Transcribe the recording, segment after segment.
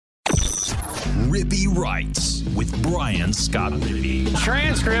Rippy Writes with Brian Scott Rippey.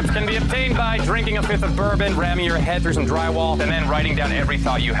 Transcripts can be obtained by drinking a fifth of bourbon, ramming your head through some drywall, and then writing down every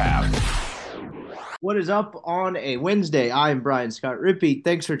thought you have. What is up on a Wednesday? I'm Brian Scott Rippey.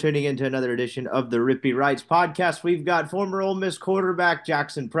 Thanks for tuning in to another edition of the Rippy Writes podcast. We've got former Ole Miss quarterback,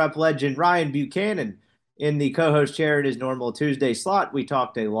 Jackson Prep legend Ryan Buchanan in the co-host chair in his normal Tuesday slot. We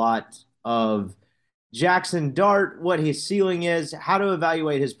talked a lot of Jackson Dart, what his ceiling is, how to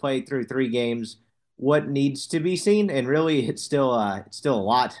evaluate his play through 3 games, what needs to be seen, and really it's still a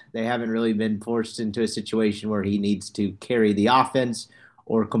lot. They haven't really been forced into a situation where he needs to carry the offense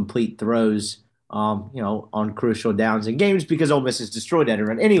or complete throws, on crucial downs in games because Ole Miss has destroyed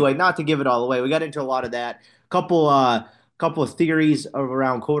everyone. Anyway, not to give it all away, we got into a lot of that. Couple of theories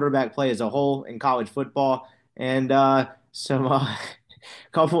around quarterback play as a whole in college football, and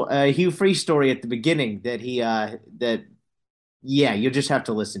Hugh Freeze story at the beginning that you'll just have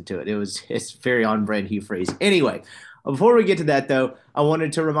to listen to it. It's very on brand Hugh Freeze. Anyway, before we get to that though, I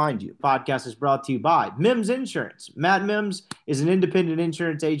wanted to remind you, podcast is brought to you by Mims Insurance. Matt Mims is an independent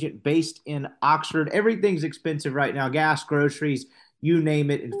insurance agent based in Oxford. Everything's expensive right now, gas, groceries, you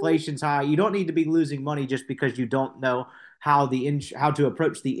name it. Inflation's high. You don't need to be losing money just because you don't know how to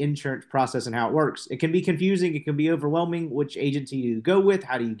approach the insurance process and how it works. It can be confusing. It can be overwhelming. Which agency do you go with?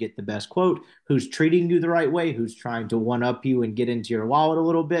 How do you get the best quote? Who's treating you the right way? Who's trying to one-up you and get into your wallet a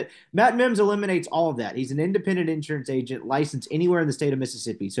little bit? Matt Mims eliminates all of that. He's an independent insurance agent licensed anywhere in the state of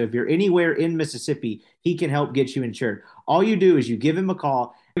Mississippi. So if you're anywhere in Mississippi, he can help get you insured. All you do is you give him a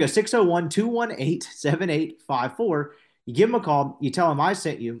call. You go 601-218-7854. You give him a call. You tell him I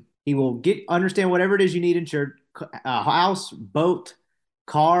sent you. He will understand whatever it is you need insured. House, boat,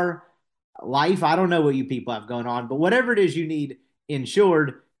 car, life. I don't know what you people have going on, but whatever it is you need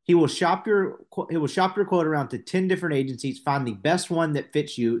insured, he will shop your quote around to 10 different agencies, find the best one that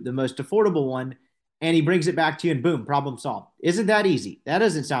fits you, the most affordable one, and he brings it back to you and boom, problem solved. Isn't that easy? That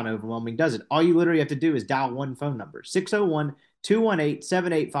doesn't sound overwhelming, does it? All you literally have to do is dial one phone number,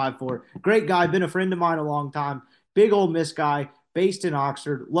 601-218-7854. Great guy, been a friend of mine a long time, big Ole Miss guy, based in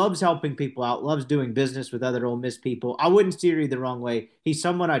Oxford, loves helping people out, loves doing business with other Ole Miss people. I wouldn't steer you the wrong way. He's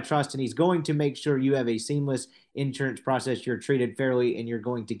someone I trust, and he's going to make sure you have a seamless insurance process, you're treated fairly, and you're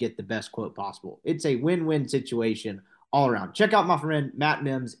going to get the best quote possible. It's a win-win situation all around. Check out my friend Matt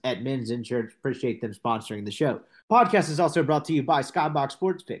Mims at Mims Insurance. Appreciate them sponsoring the show. Podcast is also brought to you by Skybox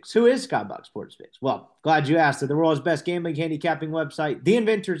Sports Picks. Who is Skybox Sports Picks? Well, glad you asked. They're the world's best gambling handicapping website, the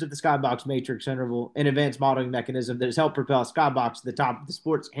inventors of the Skybox Matrix interval, an advanced modeling mechanism that has helped propel Skybox to the top of the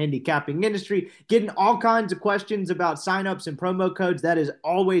sports handicapping industry. Getting all kinds of questions about signups and promo codes. That is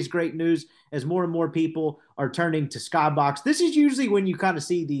always great news as more and more people are turning to Skybox. This is usually when you kind of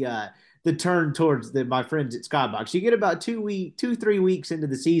see the turn towards my friends at Skybox. You get about 3 weeks into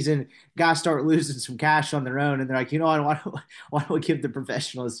the season, guys start losing some cash on their own, and they're like, why don't we give the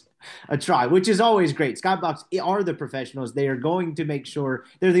professionals a try, which is always great. Skybox are the professionals. They are going to make sure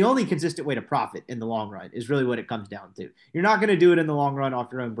they're the only consistent way to profit in the long run is really what it comes down to. You're not going to do it in the long run off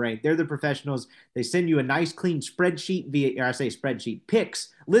your own brain. They're the professionals. They send you a nice, clean picks,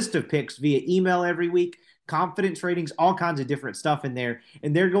 list of picks via email every week. Confidence ratings, all kinds of different stuff in there.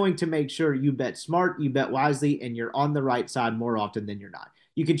 And they're going to make sure you bet smart, you bet wisely, and you're on the right side more often than you're not.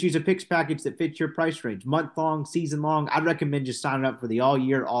 You can choose a picks package that fits your price range, month-long, season-long. I'd recommend just signing up for the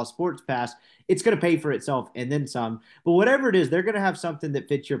all-year, all-sports pass. It's going to pay for itself and then some. But whatever it is, they're going to have something that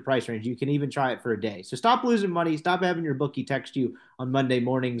fits your price range. You can even try it for a day. So stop losing money. Stop having your bookie text you on Monday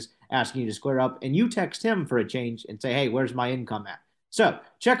mornings asking you to square up. And you text him for a change and say, hey, where's my income at? So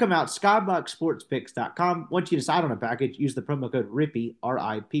check them out, skyboxsportspicks.com. Once you decide on a package, use the promo code RIPPEE,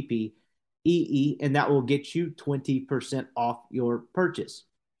 RIPPEE, and that will get you 20% off your purchase.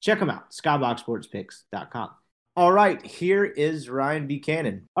 Check them out, skyboxsportspicks.com. All right, here is Ryan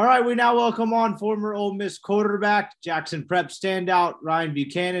Buchanan. All right, we now welcome on former Ole Miss quarterback, Jackson Prep standout, Ryan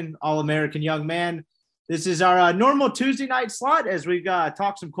Buchanan, All-American young man. This is our normal Tuesday night slot as we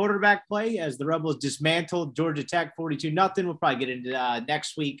talk some quarterback play as the Rebels dismantled Georgia Tech 42-0. We'll probably get into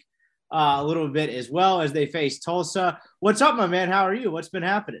next week a little bit as well as they face Tulsa. What's up, my man? How are you? What's been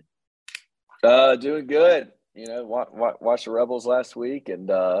happening? Doing good. Watched the Rebels last week and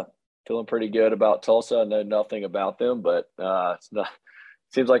feeling pretty good about Tulsa. I know nothing about them, but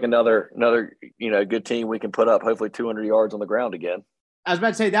seems like another good team we can put up hopefully 200 yards on the ground again. I was about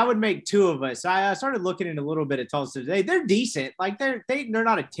to say that would make 2 of us. I started looking at a little bit of Tulsa today. They're decent. Like they're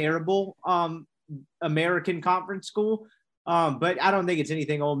not a terrible American Conference school, but I don't think it's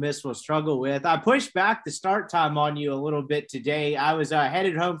anything Ole Miss will struggle with. I pushed back the start time on you a little bit today. I was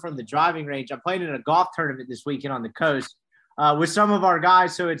headed home from the driving range. I'm playing in a golf tournament this weekend on the coast. with some of our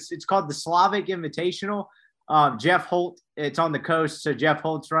guys. So it's called the Slavic Invitational. Jeff Holt, it's on the coast. So Jeff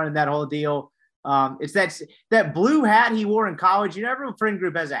Holt's running that whole deal. It's that blue hat he wore in college. You know, every friend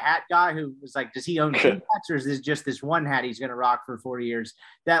group has a hat guy who was like, does he own two hats, or is this just this one hat he's going to rock for 4 years?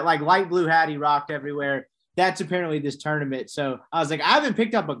 That like light blue hat he rocked everywhere. That's apparently this tournament. So I was like, I haven't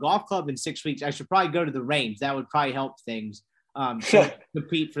picked up a golf club in 6 weeks. I should probably go to the range. That would probably help things. To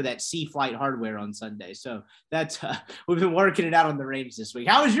compete for that Sea Flight hardware on Sunday. So that's we've been working it out on the range this week.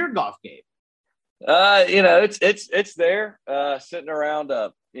 How was your golf game? It's there, sitting around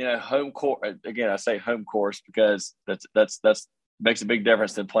home court. Again, I say home course because that's makes a big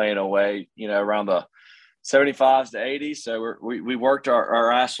difference than playing away, around the 75s to 80s. So we worked our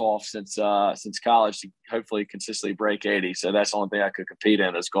ass off since college to hopefully consistently break 80. So that's the only thing I could compete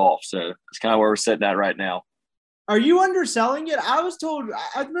in is golf. So it's kind of where we're sitting at right now. Are you underselling it? I was told,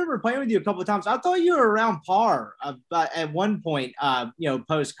 I remember playing with you a couple of times. I thought you were around par at one point,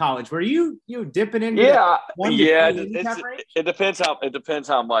 post college. Were you dipping into? Yeah. It depends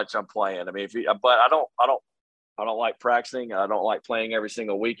how much I'm playing. I mean, but I don't like practicing. I don't like playing every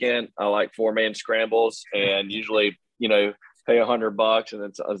single weekend. I like 4-man scrambles and usually, pay $100 and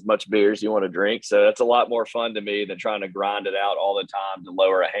it's as much beer as you want to drink. So that's a lot more fun to me than trying to grind it out all the time to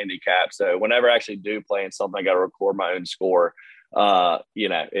lower a handicap. So whenever I actually do play in something, I got to record my own score.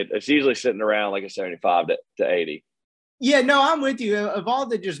 It's usually sitting around like a 75 to 80. Yeah, no, I'm with you. Of all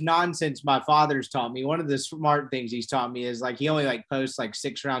the just nonsense my father's taught me, one of the smart things he's taught me is like he only posts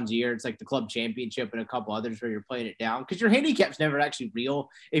 6 rounds a year. It's like the club championship and a couple others where you're playing it down because your handicap's never actually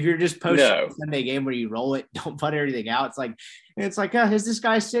real. If you're just posting a Sunday game where you roll it, don't put everything out. It's like, is this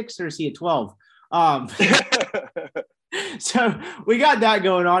guy 6 or is he a 12? So we got that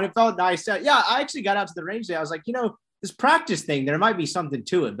going on. It felt nice. Yeah, I actually got out to the range today. I was like, this practice thing, there might be something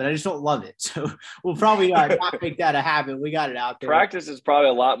to it, but I just don't love it. So we'll probably not make that a habit. We got it out there. Practice is probably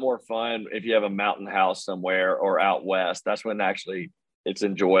a lot more fun if you have a mountain house somewhere or out west. That's when actually it's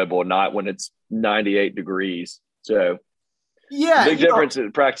enjoyable, not when it's 98 degrees. So yeah, big difference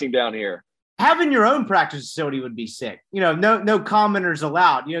in practicing down here. Having your own practice facility would be sick. No commoners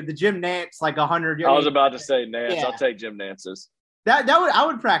allowed. The Jim Nance 100. I was about to say Nance. Yeah. I'll take Jim Nance's. I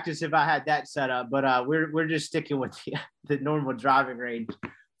would practice if I had that set up, but we're just sticking with the normal driving range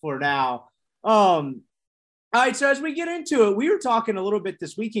for now. All right, so as we get into it, we were talking a little bit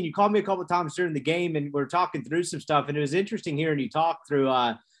this weekend. You called me a couple of times during the game, and we're talking through some stuff, and it was interesting hearing you talk through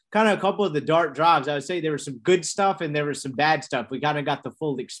kind of a couple of the dart drives. I would say there was some good stuff and there was some bad stuff. We kind of got the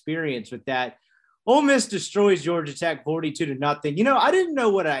full experience with that. Ole Miss destroys Georgia Tech 42-0. I didn't know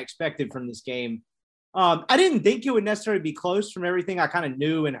what I expected from this game. I didn't think it would necessarily be close from everything I kind of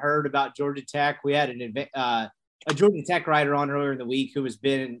knew and heard about Georgia Tech. We had a Georgia Tech writer on earlier in the week he was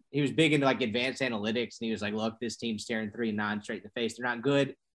big into advanced analytics, and he was like, look, this team's staring 3-9 straight in the face. They're not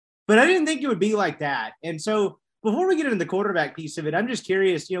good. But I didn't think it would be like that. And so before we get into the quarterback piece of it, I'm just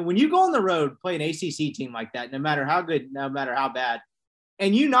curious, when you go on the road, play an ACC team like that, no matter how good, no matter how bad,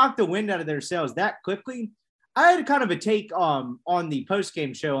 and you knock the wind out of their sails that quickly, I had kind of a take on the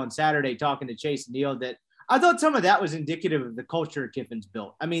post-game show on Saturday talking to Chase and Neal that I thought some of that was indicative of the culture Kiffin's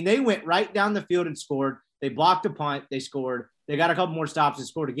built. I mean, they went right down the field and scored. They blocked a punt. They scored. They got a couple more stops and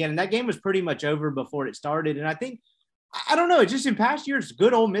scored again. And that game was pretty much over before it started. And I think, I don't know, just in past years,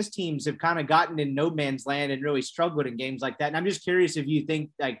 good Ole Miss teams have kind of gotten in no man's land and really struggled in games like that. And I'm just curious if you think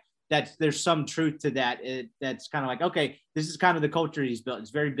that there's some truth to that. That's kind of okay, this is kind of the culture he's built. It's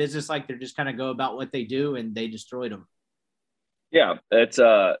very business-like. They're just kind of go about what they do, and they destroyed them. Yeah, that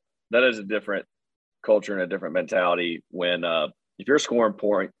is a different culture and a different mentality when if you're scoring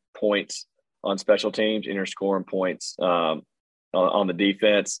points on special teams and you're scoring points on the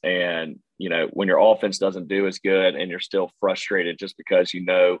defense, and when your offense doesn't do as good and you're still frustrated just because you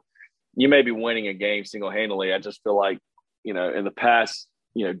may be winning a game single-handedly. I just feel like in the past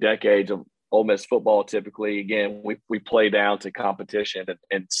decades of Ole Miss football, typically, again, we play down to competition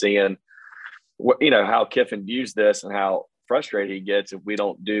and seeing how Kiffin views this and how frustrated he gets if we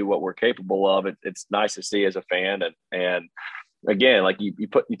don't do what we're capable of. It's nice to see as a fan. And again, you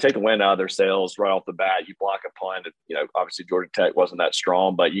take the wind out of their sails right off the bat. You block a punt. Obviously Georgia Tech wasn't that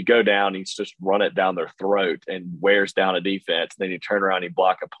strong, but you go down and you just run it down their throat and wears down a defense. And then you turn around and you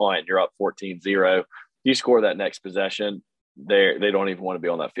block a punt. You're up 14-0. You score that next possession, they don't even want to be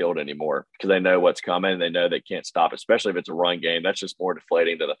on that field anymore because they know what's coming. They know they can't stop, especially if it's a run game. That's just more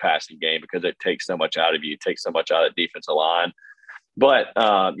deflating to the passing game because it takes so much out of you. It takes so much out of the defensive line. But,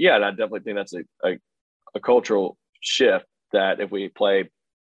 I definitely think that's a cultural shift that if we play,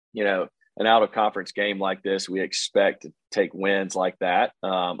 an out-of-conference game like this, we expect to take wins like that,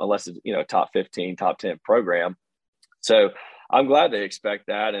 unless it's, a top 15, top 10 program. So I'm glad they expect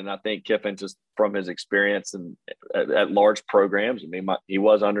that. And I think Kiffin, just from his experience and at large programs, I mean, he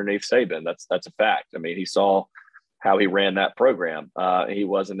was underneath Saban. That's a fact. I mean, he saw how he ran that program. He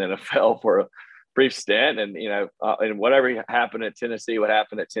was in the NFL for a brief stint, and and whatever happened at Tennessee, what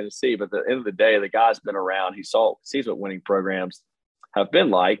happened at Tennessee. But at the end of the day, the guy's been around. He sees what winning programs have been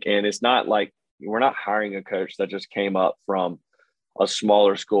like, and it's not like we're not hiring a coach that just came up from a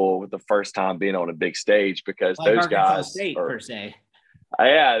smaller school with the first time being on a big stage, because like those Arkansas guys State, per se.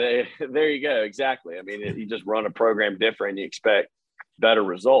 Yeah, there you go. Exactly. I mean, you just run a program different, and you expect better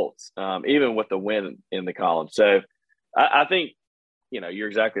results, even with the win in the column. So I think, you're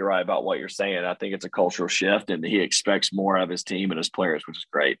exactly right about what you're saying. I think it's a cultural shift, and he expects more of his team and his players, which is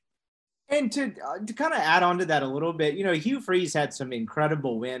great. And to kind of add on to that a little bit, Hugh Freeze had some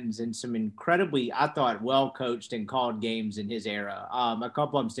incredible wins and some incredibly, I thought, well-coached and called games in his era. A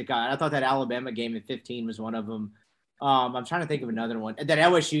couple of them stick out. I thought that Alabama game in 15 was one of them. I'm trying to think of another one. That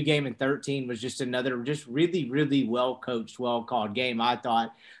LSU game in 13 was just another just really, really well-coached, well-called game, I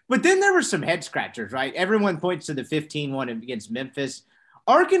thought. But then there were some head-scratchers, right? Everyone points to the 15 one against Memphis.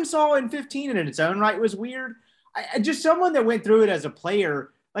 Arkansas in 15 and in its own right was weird. Just someone that went through it as a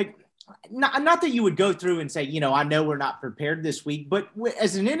player, like – not that you would go through and say, I know we're not prepared this week, but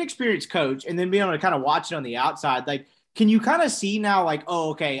as an inexperienced coach and then being able to kind of watch it on the outside, like, can you kind of see now, like, oh,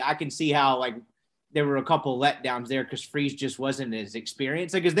 okay, I can see how, like, there were a couple of letdowns there because Freeze just wasn't as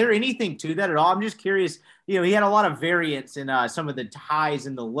experienced. Like, is there anything to that at all? I'm just curious. He had a lot of variance in some of the highs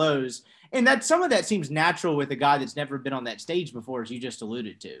and the lows, and that some of that seems natural with a guy that's never been on that stage before, as you just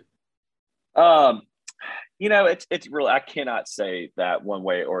alluded to. It's real. I cannot say that one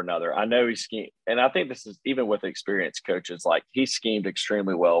way or another. I know he schemed, and I think this is even with experienced coaches, like, he schemed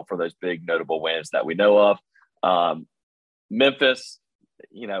extremely well for those big notable wins that we know of. Memphis,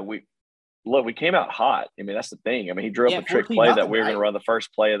 we came out hot. I mean, that's the thing. I mean, he drew up a trick play that we were going to run the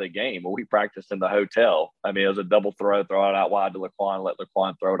first play of the game, but we practiced in the hotel. I mean, it was a double throw it out wide to Laquan, let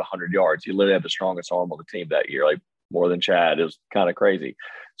Laquan throw it 100 yards. He literally had the strongest arm on the team that year, like more than Chad. It was kind of crazy.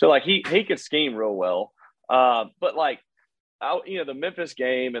 So, like, he could scheme real well. But like, the Memphis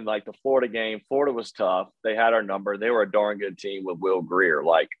game and like the Florida game, Florida was tough. They had our number. They were a darn good team with Will Greer.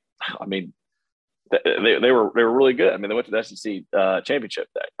 Like, I mean, they were really good. I mean, they went to the SEC championship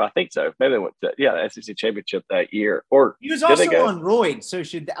day. I think so. Maybe they went to the SEC championship that year. Or he was also on roids. So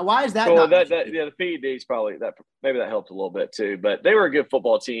why is that? Well, the PED's probably that. Maybe that helped a little bit too. But they were a good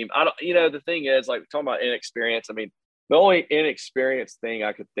football team. I don't. The thing is, like, talking about inexperience. I mean, the only inexperienced thing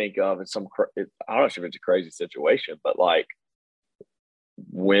I could think of is I don't know if it's a crazy situation, but like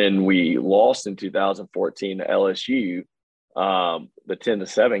when we lost in 2014 to LSU, the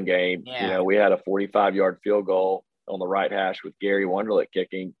 10-7 game, we had a 45-yard field goal on the right hash with Gary Wonderlick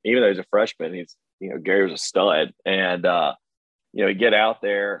kicking. Even though he's a freshman, Gary was a stud. And, you get out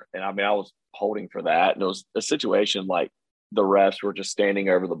there, and I mean, I was holding for that. And it was a situation like the refs were just standing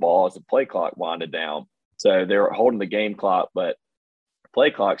over the ball as the play clock winded down. So they were holding the game clock, but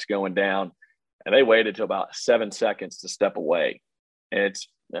play clock's going down, and they waited till about 7 seconds to step away. And it's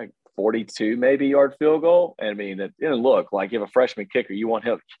like 42 maybe yard field goal. And I mean, it didn't look like, you have a freshman kicker. You want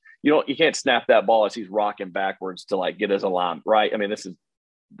him, you can't snap that ball as he's rocking backwards to like get his alignment, right? I mean, this is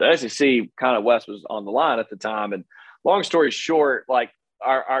the SEC kind of West was on the line at the time. And long story short, like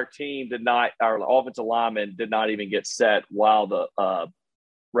our team our offensive lineman did not even get set while the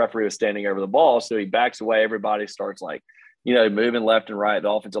referee was standing over the ball. So he backs away. Everybody starts like, moving left and right. The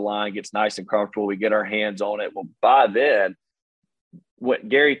offensive line gets nice and comfortable. We get our hands on it. Well, by then, when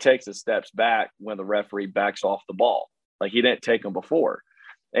Gary takes the steps back when the referee backs off the ball, like he didn't take them before.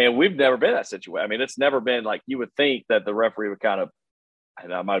 And we've never been in that situation. I mean, it's never been like, you would think that the referee would kind of,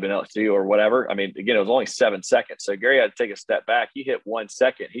 and that might have been LSU or whatever. I mean, again, it was only 7 seconds. So Gary had to take a step back. He hit 1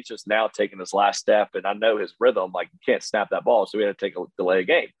 second. He's just now taking his last step. And I know his rhythm, like, you can't snap that ball. So we had to take a delay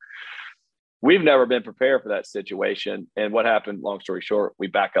game. We've never been prepared for that situation. And what happened, long story short, we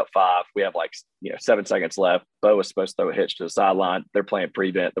back up 5. We have 7 seconds left. Bo was supposed to throw a hitch to the sideline. They're playing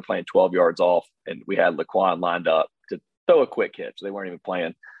prevent. They're playing 12 yards off. And we had Laquan lined up to throw a quick hitch. They weren't even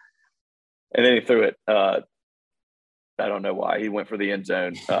playing. And then he threw it. I don't know why. He went for the end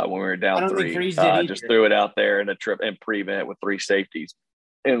zone when we were down 3. Just threw it out there in a trip and prevent with 3 safeties.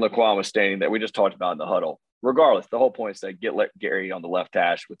 And Laquan was standing there. We just talked about in the huddle. Regardless, the whole point is to get Gary on the left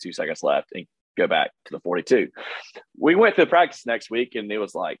hash with 2 seconds left and go back to the 42. We went to practice next week, and it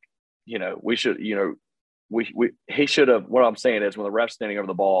was like, we should, he should have. What I'm saying is, when the ref's standing over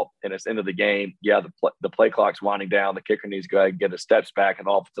the ball and it's into the game, the play clock's winding down. The kicker needs to go ahead and get his steps back, and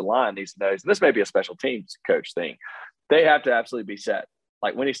the offensive line needs to know. And this may be a special teams coach thing. They have to absolutely be set.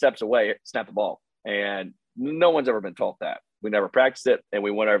 Like, when he steps away, snap the ball. And No one's ever been taught that. We never practiced it, and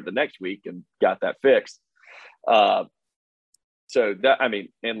we went over the next week and got that fixed. So that, I mean,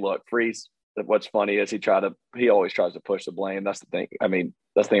 and look, Freeze, what's funny is he always tries to push the blame. That's the thing. I mean,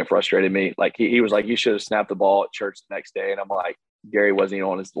 that's the thing that frustrated me. Like he was like, you should have snapped the ball at church the next day. And I'm like, Gary wasn't even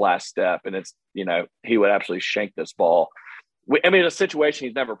on his last step. And it's, he would absolutely shank this ball. A situation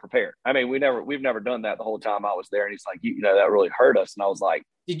he's never prepared. I mean, we've never done that the whole time I was there. And he's like, that really hurt us. And I was like,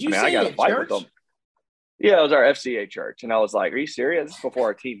 did you say I got to fight with them. Yeah, it was our FCA church. And I was like, are you serious? This is before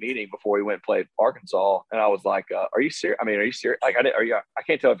our team meeting, before we went and played Arkansas. And I was like, are you serious? I mean, are you serious? Like, I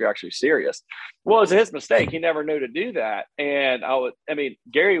can't tell if you're actually serious. Well, it was his mistake. He never knew to do that. And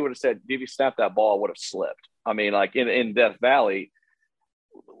Gary would have said, if you snapped that ball, it would have slipped. I mean, like in Death Valley,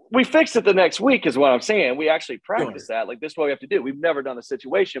 we fixed it the next week is what I'm saying. We actually practiced that. Like, this is what we have to do. We've never done the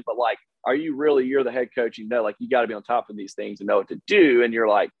situation, but like, you're the head coach, like you got to be on top of these things and know what to do. And you're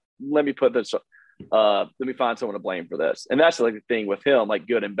like, let me find someone to blame for this. And that's like the thing with him, like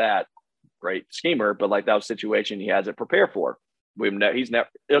good and bad, great schemer, but like that was a situation he hasn't prepared for. It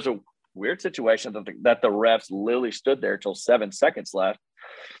was a weird situation that the refs literally stood there till 7 seconds left,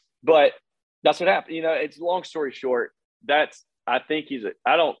 but that's what happened. It's long story short. You're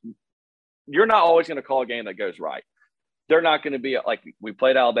not always going to call a game that goes right. They're not going to be like, we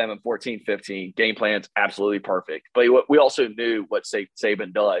played Alabama in 14-15. Game plan's absolutely perfect. But we also knew what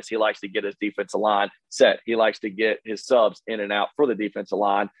Saban does. He likes to get his defensive line set. He likes to get his subs in and out for the defensive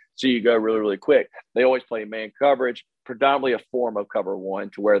line. So you go really, really quick. They always play man coverage, predominantly a form of cover one,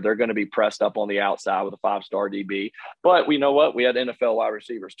 to where they're going to be pressed up on the outside with a 5-star DB. But we know what? We had NFL wide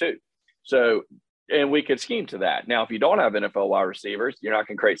receivers too. So, and we could scheme to that. Now, if you don't have NFL wide receivers, you're not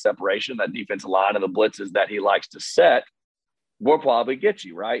going to create separation. That defensive line and the blitzes that he likes to set will probably get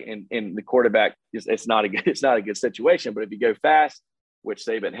you right. And the quarterback it's not a good situation. But if you go fast, which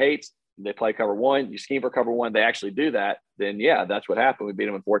Saban hates, they play cover one, you scheme for cover one, they actually do that, then yeah, that's what happened. We beat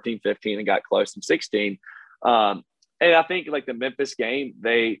them in 14-15 and got close in 16. And I think like the Memphis game,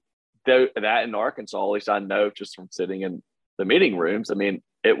 they do that in Arkansas, at least I know just from sitting in the meeting rooms. I mean,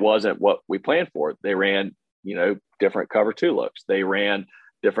 it wasn't what we planned for. They ran, different cover two looks. They ran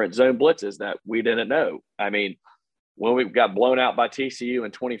different zone blitzes that we didn't know. I mean, when we got blown out by TCU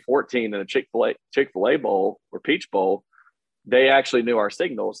in 2014 in a Chick-fil-A Bowl or Peach Bowl, they actually knew our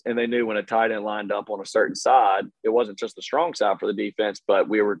signals, and they knew when a tight end lined up on a certain side, it wasn't just the strong side for the defense, but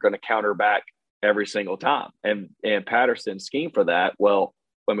we were going to counter back every single time. And Patterson schemed for that. Well,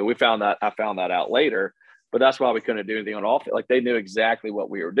 I mean, I found that out later, but that's why we couldn't do anything on offense. Like, they knew exactly what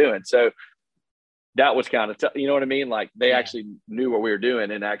we were doing. So that was kind of tough. You know what I mean? Like, they actually knew what we were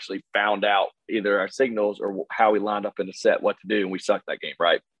doing and actually found out either our signals or how we lined up in the set, what to do. And we sucked that game.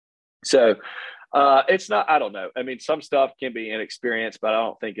 Right. So it's not, I don't know. I mean, some stuff can be inexperienced, but I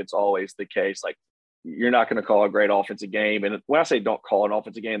don't think it's always the case. Like, you're not going to call a great offensive game. And when I say don't call an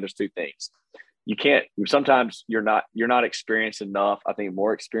offensive game, there's two things. You can't, sometimes you're not experienced enough. I think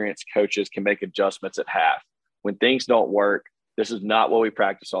more experienced coaches can make adjustments at half. When things don't work, this is not what we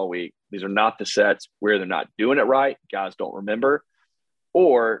practice all week. These are not the sets where they're not doing it right. Guys don't remember,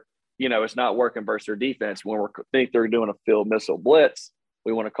 or, it's not working versus their defense. When we think they're doing a field missile blitz,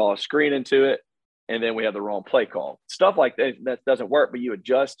 we want to call a screen into it, and then we have the wrong play call. Stuff like that doesn't work, but you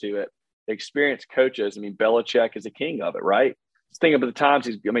adjust to it. Experienced coaches, I mean, Belichick is the king of it, right? Just think of the times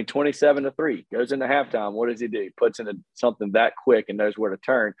 27-3, goes into halftime. What does he do? He puts in something that quick and knows where to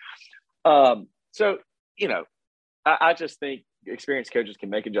turn. So, I just think experienced coaches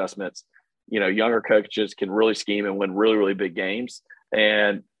can make adjustments. Younger coaches can really scheme and win really, really big games.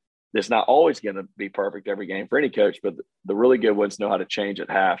 And it's not always going to be perfect every game for any coach, but the really good ones know how to change at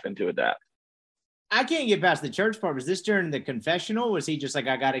half and to adapt. I can't get past the church part. Was this during the confessional? Was he just like,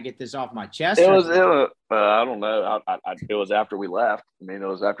 I got to get this off my chest? It was I don't know. It was after we left. I mean, it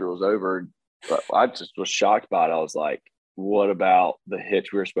was after it was over. But I just was shocked by it. I was like, what about the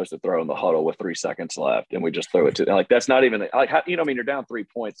hitch we were supposed to throw in the huddle with 3 seconds left? And we just throw it to, like, that's not even like, how, you're down 3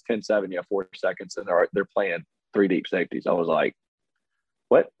 points, 10-7, you have 4 seconds, and they're playing 3 deep safeties. I was like,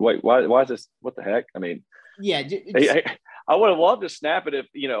 what? Wait, why is this? What the heck? I mean, yeah. I would have loved to snap it if,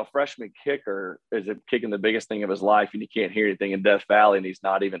 a freshman kicker is kicking the biggest thing of his life and you can't hear anything in Death Valley and he's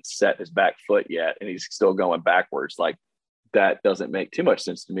not even set his back foot yet and he's still going backwards. Like, that doesn't make too much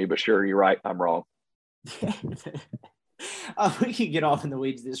sense to me, but sure, you're right. I'm wrong. We could get off in the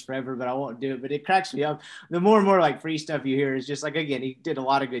weeds this forever, but I won't do it. But it cracks me up. The more and more like free stuff you hear is just like, again, he did a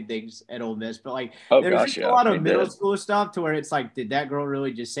lot of good things at Ole Miss, but like there's a lot of middle school stuff to where it's like, did that girl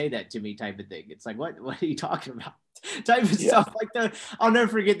really just say that to me type of thing? It's like, what are you talking about? Type of stuff like I'll never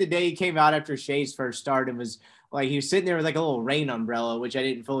forget the day he came out after Shay's first start and was like, he was sitting there with like a little rain umbrella, which I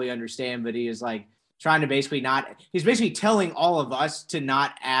didn't fully understand, but he was like trying to he's basically telling all of us to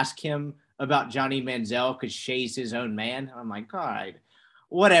not ask him about Johnny Manziel because Shea's his own man. I'm like, all right,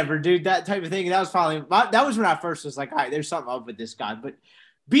 whatever, dude, that type of thing. That was when I first was like, all right, there's something up with this guy. But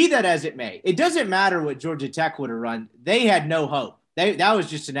be that as it may, it doesn't matter what Georgia Tech would have run. They had no hope. That was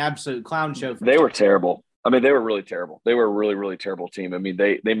just an absolute clown show. They were terrible. I mean, they were really terrible. They were a really, really terrible team. I mean,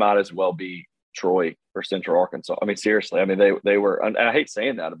 they might as well be Troy or Central Arkansas. I mean, seriously. I mean, they were. And I hate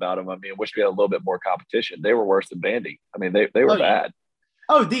saying that about them. I mean, I wish we had a little bit more competition. They were worse than Vandy. I mean, they were bad.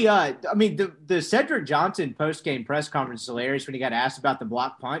 Oh, the Cedric Johnson post-game press conference is hilarious when he got asked about the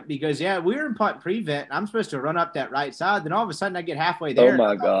block punt because, we were in punt prevent, and I'm supposed to run up that right side. Then all of a sudden I get halfway there. Oh,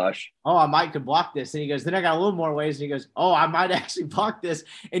 my gosh. Oh, I might could block this. And he goes, then I got a little more ways. And he goes, oh, I might actually block this.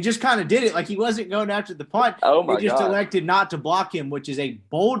 And just kind of did it like he wasn't going after the punt. Oh, my God. He just elected not to block him, which is a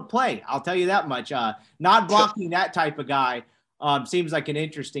bold play. I'll tell you that much. Not blocking that type of guy seems like an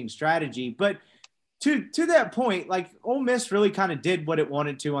interesting strategy. But to that point, like Ole Miss really kind of did what it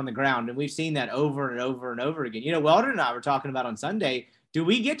wanted to on the ground, and we've seen that over and over and over again. You know, Weldon and I were talking about on Sunday, do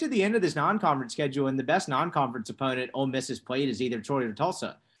we get to the end of this non-conference schedule and the best non-conference opponent Ole Miss has played is either Troy or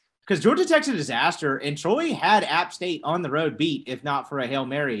Tulsa? Because Georgia Tech's a disaster, and Troy had App State on the road beat, if not for a Hail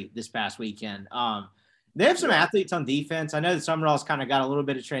Mary this past weekend. They have some athletes on defense. I know that Summerall's kind of got a little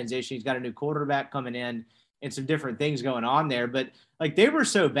bit of transition. He's got a new quarterback coming in and some different things going on there, but like they were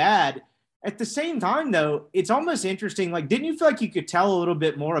so bad. At the same time, though, it's almost interesting. Like, didn't you feel like you could tell a little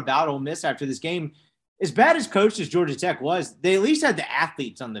bit more about Ole Miss after this game? As bad as coached as Georgia Tech was, they at least had the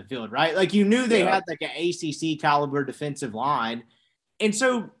athletes on the field, right? Like, you knew they had like an ACC caliber defensive line. And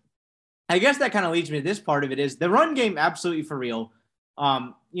so I guess that kind of leads me to this part of it is the run game absolutely for real.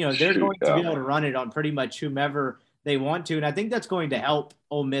 They're going to be able to run it on pretty much whomever they want to. And I think that's going to help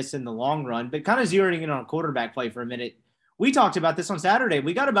Ole Miss in the long run. But kind of zeroing in on quarterback play for a minute, we talked about this on Saturday.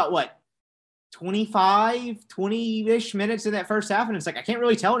 We got about 20-ish minutes in that first half, and it's like I can't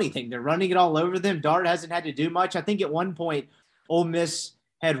really tell anything. They're running it all over them. Dart hasn't had to do much. I think at one point Ole Miss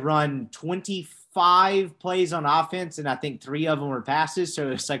had run 25 plays on offense, and I think 3 of them were passes.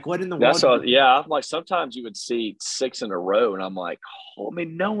 So it's like, what in the world? I'm like, sometimes you would see 6 in a row, and I'm like,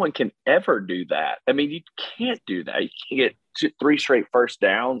 no one can ever do that. I mean, you can't do that. You can't get 3 straight first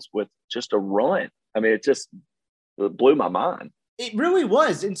downs with just a run. I mean, it blew my mind. It really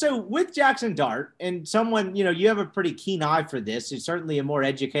was. And so with Jackson Dart and someone, you have a pretty keen eye for this. It's certainly a more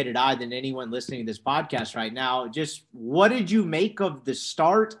educated eye than anyone listening to this podcast right now. Just what did you make of the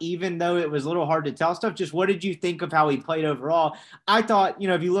start, even though it was a little hard to tell stuff? Just what did you think of how he played overall? I thought,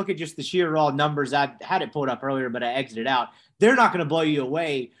 if you look at just the sheer raw numbers, I had it pulled up earlier, but I exited out. They're not going to blow you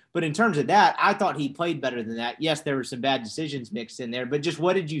away. But in terms of that, I thought he played better than that. Yes, there were some bad decisions mixed in there, but just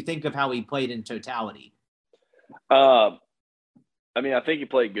what did you think of how he played in totality? I mean, I think he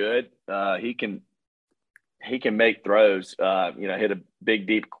played good. He can make throws. Hit a big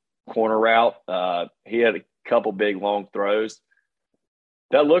deep corner route. He had a couple big long throws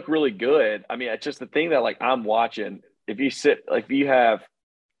that look really good. I mean, it's just the thing that I'm watching. We just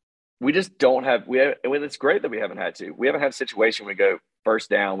don't have. It's great that we haven't had to. We haven't had a situation we go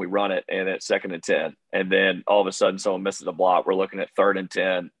first down, we run it, and it's 2nd and 10, and then all of a sudden someone misses a block. We're looking at 3rd and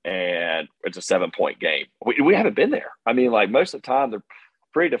 10, and it's a 7-point game. We haven't been there. I mean, most of the time they're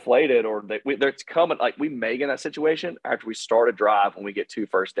pretty deflated, or they're coming. We may get in that situation after we start a drive when we get 2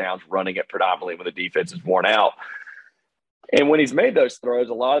 first downs, running it predominantly when the defense is worn out. And when he's made those throws,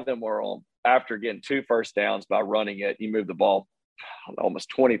 a lot of them were on after getting 2 first downs by running it. You move the ball almost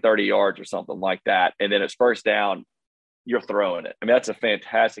 20, 30 yards or something like that, and then it's first down. You're throwing it. I mean, that's a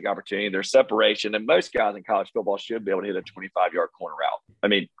fantastic opportunity. There's separation, and most guys in college football should be able to hit a 25-yard corner route. I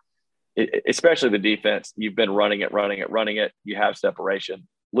mean, especially the defense. You've been running it. You have separation.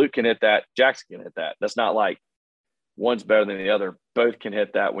 Luke can hit that. Jackson can hit that. That's not like one's better than the other. Both can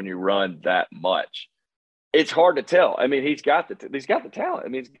hit that when you run that much. It's hard to tell. I mean, he's got the talent. I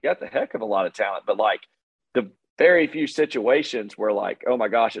mean, he's got the heck of a lot of talent. But the very few situations where oh my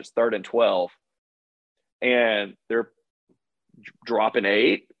gosh, it's 3rd and 12, and they're dropping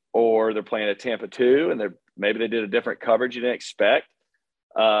 8, or they're playing a Tampa 2, and maybe they did a different coverage you didn't expect.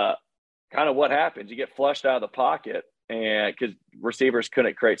 Kind of what happens? You get flushed out of the pocket, and because receivers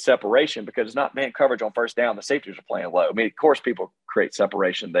couldn't create separation because it's not man coverage on first down. The safeties are playing low. I mean, of course, people create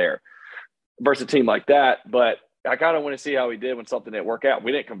separation there versus a team like that. But I kind of want to see how he did when something didn't work out.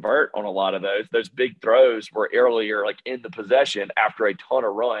 We didn't convert on a lot of those. Those big throws were earlier, in the possession after a ton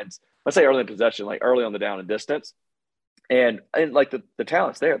of runs. Let's say early in possession, early on the down and distance. And the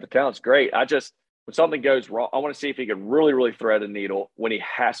talent's there. The talent's great. When something goes wrong, I want to see if he can really, really thread a needle when he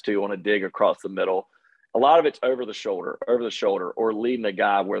has to on a dig across the middle. A lot of it's over the shoulder, or leading a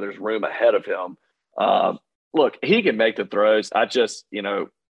guy where there's room ahead of him. Look, he can make the throws. I just, when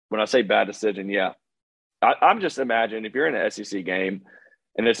I say bad decision, yeah, I'm just imagining if you're in an SEC game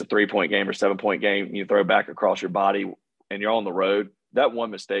and it's a 3-point game or 7-point game, and you throw back across your body and you're on the road, that one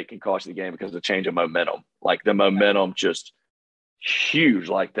mistake can cost you the game because of the change of momentum. Like the momentum just huge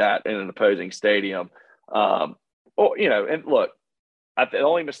like that in an opposing stadium. And look, the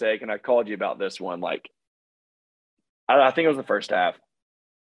only mistake, and I called you about this one, like I think it was the first half,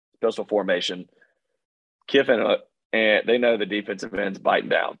 pistol formation. Kiffin, and they know the defensive end's biting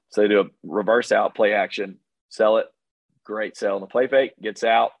down. So they do a reverse out, play action, sell it. Great sell on the play fake, gets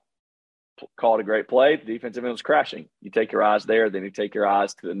out, called a great play. The defensive end was crashing. You take your eyes there, then you take your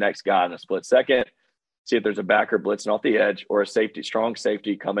eyes to the next guy in a split second, see if there's a backer blitzing off the edge or a safety, strong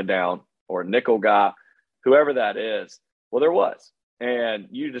safety coming down or a nickel guy, whoever that is. Well, there was. And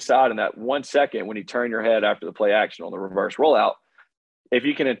you decide in that 1 second when you turn your head after the play action on the reverse rollout, if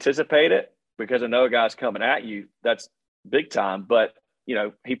you can anticipate it because another guy's coming at you, that's big time. But,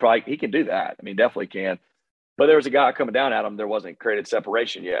 he can do that. I mean, definitely can. But there was a guy coming down at him. There wasn't created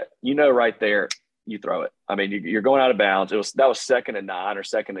separation yet. Right there, you throw it. I mean, you're going out of bounds. That was 2nd and 9 or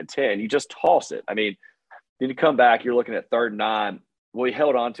 2nd and 10. You just toss it. I mean, then you come back, you're looking at 3rd and 9. Well, he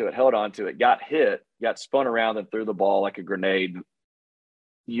held on to it, got hit, got spun around and threw the ball like a grenade,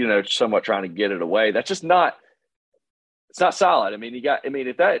 somewhat trying to get it away. That's just not – it's not solid. I mean,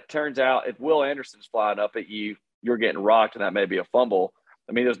 if that turns out, if Will Anderson's flying up at you, you're getting rocked and that may be a fumble.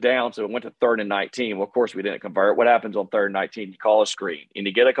 I mean, it was down, so it went to 3rd and 19. Well, of course, we didn't convert. What happens on 3rd and 19? You call a screen, and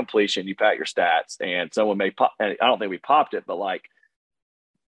you get a completion. You pat your stats, and someone may pop. And I don't think we popped it, but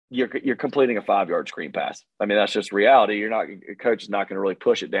you're completing a 5-yard screen pass. I mean, that's just reality. Your coach is not going to really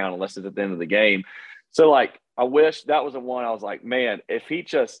push it down unless it's at the end of the game. So, I wish that was the one I was like, man, if he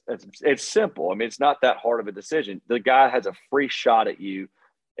just – it's simple. I mean, it's not that hard of a decision. The guy has a free shot at you,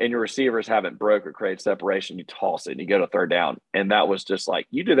 and your receivers haven't broke or created separation, you toss it and you go to 3rd down. And that was just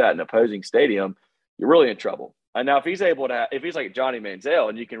you do that in an opposing stadium, you're really in trouble. And now if he's like Johnny Manziel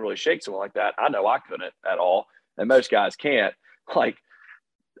and you can really shake someone like that, I know I couldn't at all. And most guys can't.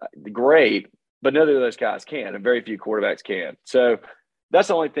 Great, but neither of those guys can, and very few quarterbacks can. So that's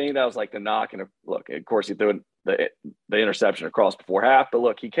the only thing that was the knock. And look, of course, he threw the interception across before half. But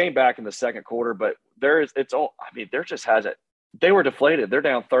look, he came back in the second quarter, but there just hasn't. They were deflated. They're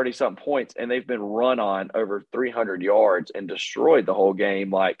down 30-something points, and they've been run on over 300 yards and destroyed the whole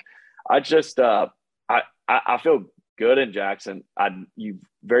game. I feel good in Jackson. You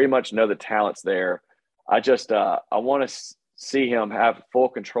very much know the talent's there. I want to see him have full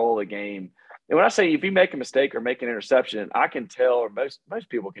control of the game. And when I say if you make a mistake or make an interception, I can tell, or most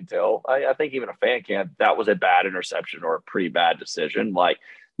people can tell, I think even a fan can, that was a bad interception or a pretty bad decision.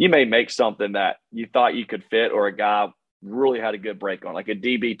 You may make something that you thought you could fit, or a guy really had a good break on. A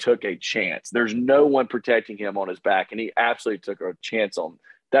DB took a chance. There's no one protecting him on his back, and he absolutely took a chance on.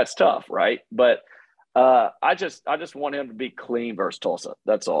 That's tough, right? But I just want him to be clean versus Tulsa.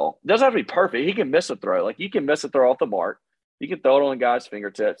 That's all. It doesn't have to be perfect. He can miss a throw. You can miss a throw off the mark. You can throw it on the guy's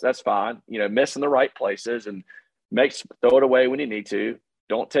fingertips. That's fine. Miss in the right places and throw it away when you need to.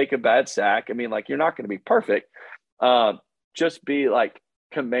 Don't take a bad sack. I mean, you're not going to be perfect. Just be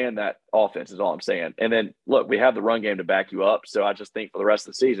command that offense is all I'm saying. And then look, we have the run game to back you up. So I just think for the rest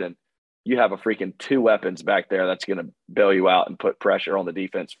of the season, you have a freaking 2 weapons back there that's going to bail you out and put pressure on the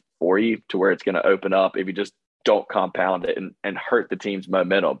defense for you to where it's going to open up if you just don't compound it and hurt the team's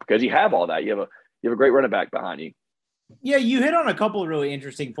momentum, because you have all that. You have a great running back behind you. Yeah, you hit on a couple of really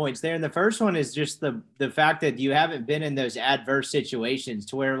interesting points there. And the first one is just the fact that you haven't been in those adverse situations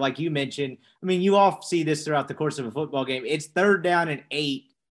to where, like you mentioned, I mean, you all see this throughout the course of a football game. It's 3rd down and 8,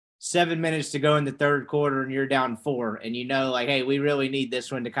 7 minutes to go in the third quarter, and you're down 4. And hey, we really need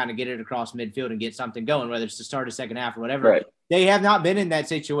this one to kind of get it across midfield and get something going, whether it's to start a second half or whatever. Right. They have not been in that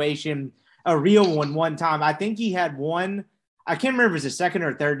situation, a real one time. I think he had one. I can't remember if it was a 2nd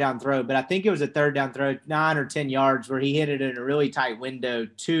or 3rd down throw, but I think it was a 3rd down throw, 9 or 10 yards, where he hit it in a really tight window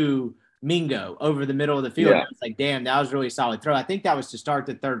to Mingo over the middle of the field. Yeah. I was damn, that was a really solid throw. I think that was to start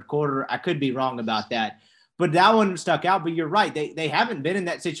the third quarter. I could be wrong about that, but that one stuck out. But you're right. They haven't been in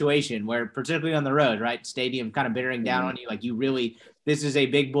that situation where, particularly on the road, right? Stadium kind of bearing down on you. This is a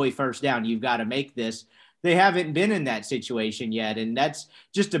big boy first down. You've got to make this. They haven't been in that situation yet, and that's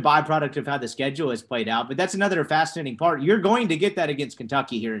just a byproduct of how the schedule has played out. But that's another fascinating part. You're going to get that against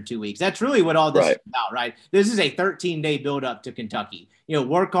Kentucky here in 2 weeks. That's really what all this is about, right? This is a 13-day build-up to Kentucky.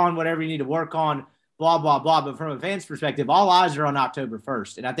 Work on whatever you need to work on, blah, blah, blah. But from a fan's perspective, all eyes are on October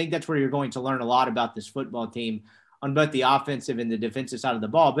 1st. And I think that's where you're going to learn a lot about this football team on both the offensive and the defensive side of the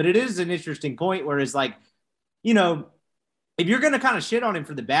ball. But it is an interesting point where it's if you're going to kind of shit on him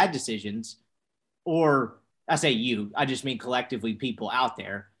for the bad decisions, or I say you, I just mean collectively people out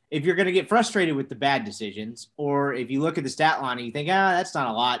there. If you're going to get frustrated with the bad decisions, or if you look at the stat line and you think, that's not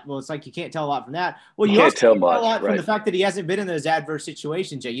a lot. Well, it's like you can't tell a lot from that. Well, you can't also tell can't much, tell a lot right? from the fact that he hasn't been in those adverse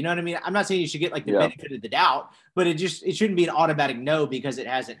situations yet. You know what I mean? I'm not saying you should get like the benefit of the doubt, but it shouldn't be an automatic no because it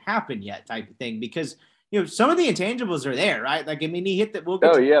hasn't happened yet type of thing. Because some of the intangibles are there, right? Like, I mean, he hit the.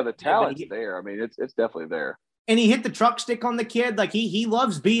 The talent's there. I mean, it's definitely there. And he hit the truck stick on the kid. Like he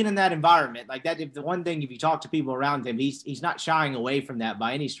loves being in that environment. Like that, if the one thing, if you talk to people around him, he's not shying away from that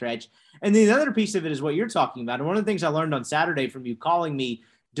by any stretch. And the other piece of it is what you're talking about. And one of the things I learned on Saturday from you calling me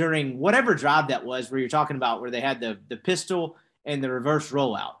during whatever drive that was, where you're talking about where they had the pistol and the reverse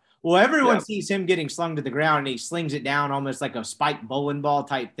rollout. Well, everyone sees him getting slung to the ground and he slings it down almost like a spiked bowling ball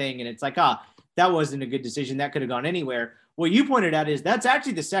type thing. And it's like, that wasn't a good decision. That could have gone anywhere. What you pointed out is that's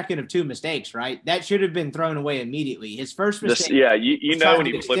actually the second of two mistakes, right? That should have been thrown away immediately. His first mistake. You know when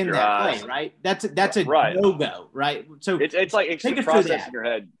you flip your eyes, play, right? That's a no-go, right? So it's like it's the process in your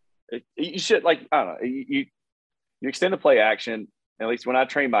head. You should, like, I don't know, you extend the play action. At least when I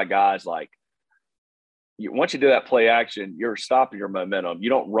train my guys, like, once you do that play action, you're stopping your momentum. You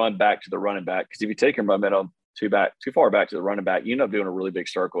don't run back to the running back, because if you take your momentum too far back to the running back, you end up doing a really big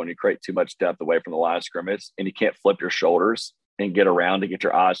circle and you create too much depth away from the line of scrimmage, and you can't flip your shoulders and get around to get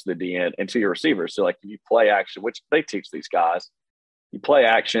your eyes to the DN and to your receivers. So, like, if you play action, which they teach these guys, you play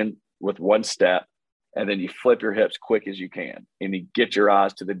action with one step and then you flip your hips quick as you can and you get your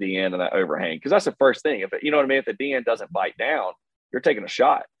eyes to the DN and that overhang. Because that's the first thing. If you know what I mean? If the DN doesn't bite down, you're taking a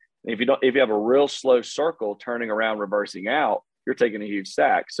shot. And if you have a real slow circle turning around, reversing out, you're taking a huge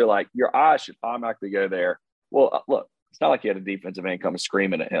sack. So, like, your eyes should automatically go there. Well, look, it's not like you had a defensive end coming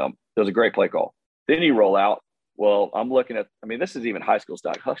screaming at him. It was a great play call. Then you roll out. Well, I'm looking at, I mean, this is even high school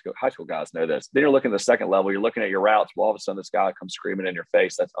stuff. High school guys know this. Then you're looking at the second level. You're looking at your routes. Well, all of a sudden this guy comes screaming in your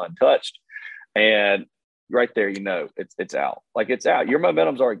face that's untouched. And right there, it's out. Like, it's out. Your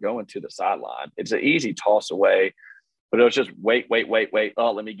momentum's already going to the sideline. It's an easy toss away, but it was just wait.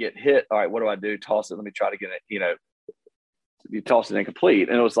 Oh, let me get hit. All right, what do I do? Toss it. Let me try to get it, you toss it incomplete.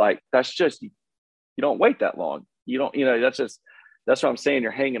 And it was like, that's just, you don't wait that long. You don't, that's what I'm saying.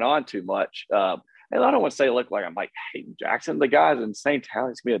 You're hanging on too much. And I don't want to say, look, like I'm like Hayden Jackson. The guy's insane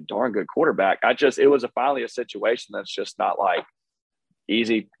talent. He's going to be a darn good quarterback. It was finally a situation that's just not like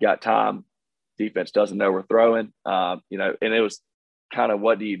easy, got time. Defense doesn't know we're throwing, and it was kind of,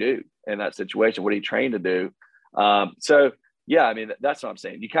 what do you do in that situation? What are you trained to do? So, yeah, I mean, that's what I'm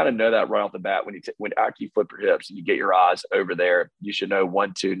saying. You kind of know that right off the bat when after you flip your hips and you get your eyes over there, you should know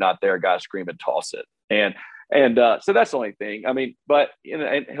 1, 2, not there, guy screaming, toss it. And so that's the only thing. I mean, but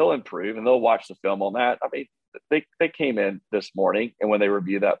and he'll improve and they'll watch the film on that. I mean, they came in this morning and when they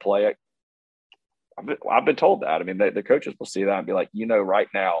review that play, I've been told that. I mean, the coaches will see that and be like, right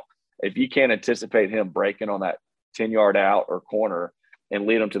now, if you can't anticipate him breaking on that 10-yard out or corner and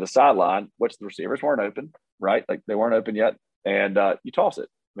lead them to the sideline, which the receivers weren't open, right? Like, they weren't open yet. And you toss it.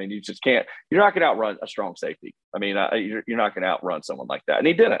 I mean, you just can't. You're not going to outrun a strong safety. I mean, you're not going to outrun someone like that. And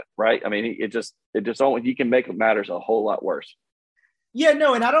he didn't, right? I mean, it just only, you can make matters a whole lot worse. Yeah,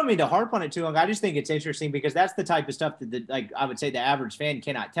 no, and I don't mean to harp on it too long. I just think it's interesting because that's the type of stuff that like, I would say the average fan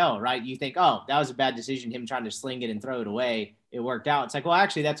cannot tell, right? You think, oh, that was a bad decision, him trying to sling it and throw it away. It worked out. It's like, well,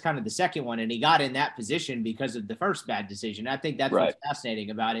 actually, that's kind of the second one, and he got in that position because of the first bad decision. I think that's what's fascinating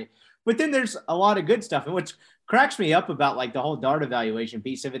about it. But then there's a lot of good stuff, and what cracks me up about like the whole dart evaluation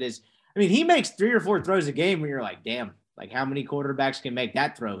piece of it is, I mean, he makes 3 or 4 throws a game where you're like, damn. Like, how many quarterbacks can make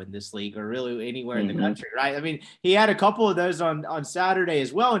that throw in this league or really anywhere in the country, right? I mean, he had a couple of those on Saturday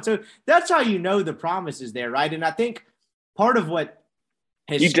as well. And so that's how the promise is there, right? And I think part of what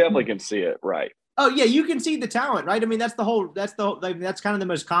you definitely can see it, right? Oh, yeah, you can see the talent, right? I mean, that's kind of the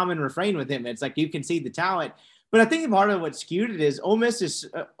most common refrain with him. It's like you can see the talent. But I think part of what skewed it is Ole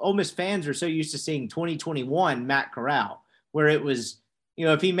Miss fans are so used to seeing 2021 Matt Corral, where it was,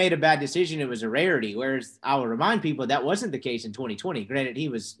 if he made a bad decision, it was a rarity. Whereas I will remind people that wasn't the case in 2020. Granted, he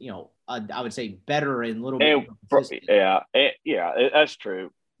was, I would say better and a little bit. That's true.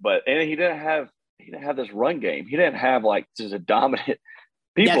 But he didn't have this run game. He didn't have like just a dominant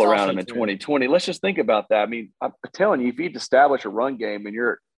people around him in 2020. Let's just think about that. I mean, I'm telling you, if you'd establish a run game and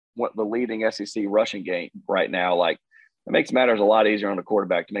you're the leading SEC rushing game right now, like, it makes matters a lot easier on the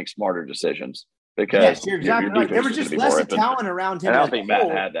quarterback to make smarter decisions. Because you're exactly right. There was just less talent around him. And I don't think Matt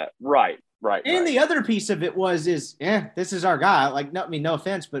had that. Right. And the other piece of it this is our guy. Like, no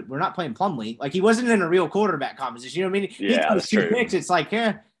offense, but we're not playing Plumlee. Like, he wasn't in a real quarterback competition. You know what I mean? Yeah, that's true. Picks, it's like,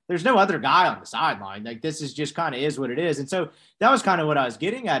 there's no other guy on the sideline. Like, this is just kind of is what it is. And so that was kind of what I was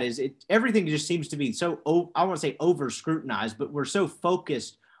getting at is everything just seems to be so, I won't say over scrutinized, but we're so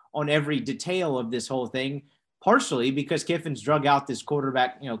focused on every detail of this whole thing, partially because Kiffin's drug out this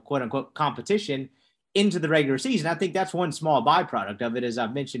quarterback, quote unquote competition into the regular season. I think that's one small byproduct of it, as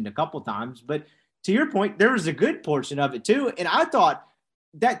I've mentioned a couple times. But to your point, there was a good portion of it too. And I thought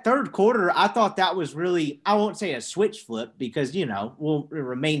that third quarter, I thought that was really, I won't say a switch flip because, it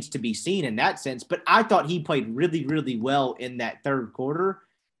remains to be seen in that sense. But I thought he played really, really well in that third quarter.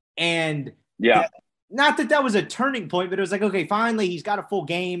 And not that was a turning point, but it was like, okay, finally he's got a full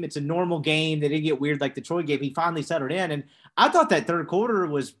game. It's a normal game. They didn't get weird like the Troy game. He finally settled in. And I thought that third quarter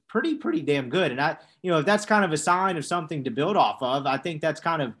was pretty damn good. And if that's kind of a sign of something to build off of, I think that's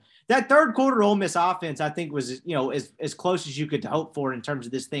kind of that third quarter Ole Miss offense, I think was, as close as you could hope for in terms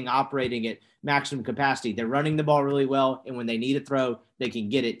of this thing operating at maximum capacity. They're running the ball really well. And when they need a throw, they can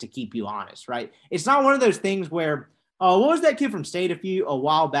get it to keep you honest, right? It's not one of those things where, what was that kid from State a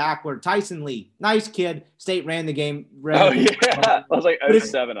while back where Tyson Lee, nice kid, State ran the game. I was like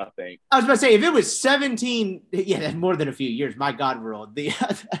 07, I think. I was about to say, if it was 17, that's more than a few years. My God, world.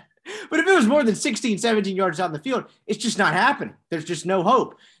 But if it was more than 16, 17 yards down the field, it's just not happening. There's just no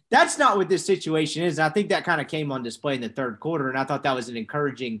hope. That's not what this situation is. And I think that kind of came on display in the third quarter, and I thought that was an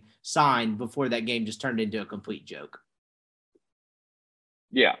encouraging sign before that game just turned into a complete joke.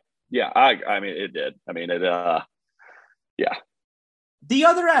 Yeah. I mean, it did. I mean, yeah. The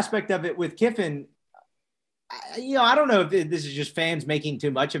other aspect of it with Kiffin, I don't know if this is just fans making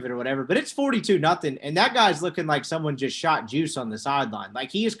too much of it or whatever, but it's 42-0, and that guy's looking like someone just shot juice on the sideline.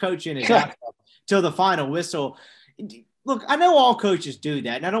 Like he is coaching his ass off till the final whistle. Look, I know all coaches do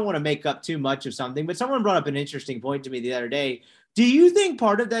that, and I don't want to make up too much of something, but someone brought up an interesting point to me the other day. Do you think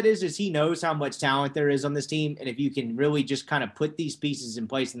part of that is he knows how much talent there is on this team, and if you can really just kind of put these pieces in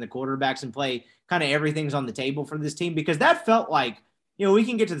place and the quarterbacks in play, kind of everything's on the table for this team? Because that felt like, we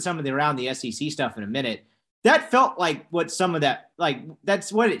can get to some of the around the SEC stuff in a minute. That felt like what some of that, like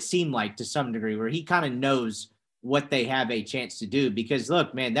that's what it seemed like to some degree, where he kind of knows what they have a chance to do. Because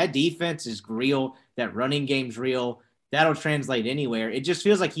look, man, that defense is real. That running game's real. That'll translate anywhere. It just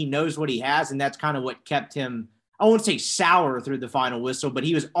feels like he knows what he has, and that's kind of what kept him, I won't say sour through the final whistle, but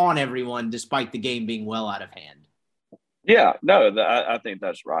he was on everyone despite the game being well out of hand. Yeah, no, I think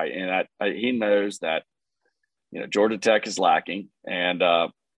that's right. And he knows that, Georgia Tech is lacking, and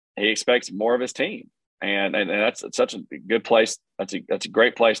he expects more of his team. And that's such a good place. That's a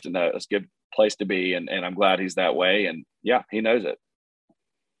great place to know. It's a good place to be. And I'm glad he's that way. And yeah, he knows it.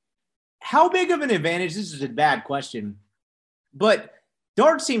 How big of an advantage? This is a bad question, but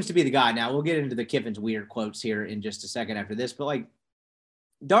Dart seems to be the guy now. We'll get into the Kiffin's weird quotes here in just a second after this, but like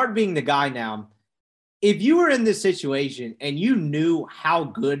Dart being the guy now, if you were in this situation and you knew how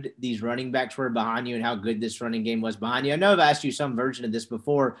good these running backs were behind you and how good this running game was behind you, I know I've asked you some version of this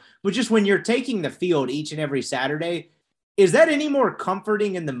before, but just when you're taking the field each and every Saturday, is that any more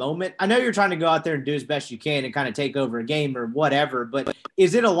comforting in the moment? I know you're trying to go out there and do as best you can and kind of take over a game or whatever, but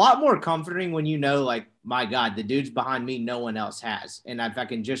is it a lot more comforting when you know, like, my God, the dude's behind me, no one else has. And if I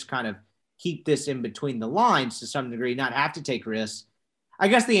can just kind of keep this in between the lines to some degree, not have to take risks. I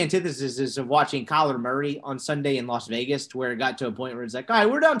guess the antithesis is of watching Kyler Murray on Sunday in Las Vegas, to where it got to a point where it's like, all right,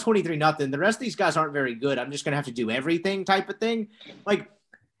 we're down 23-0. The rest of these guys aren't very good. I'm just going to have to do everything type of thing. Like,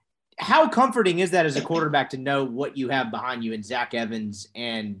 how comforting is that as a quarterback to know what you have behind you in Zach Evans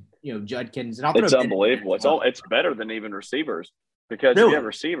and, Judkins? And it's unbelievable. It's better than even receivers, because if you have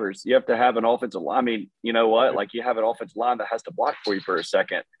receivers, you have to have an offensive line. I mean, you know what? Like, you have an offensive line that has to block for you for a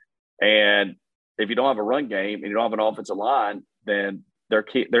second. And if you don't have a run game and you don't have an offensive line, then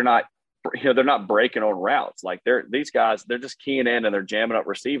they're not breaking on routes. Like these guys, they're just keying in and they're jamming up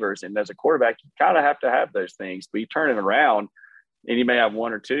receivers. And as a quarterback, you kind of have to have those things, but you turn it around and you may have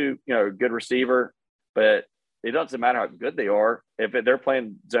one or two, good receiver, but it doesn't matter how good they are. If they're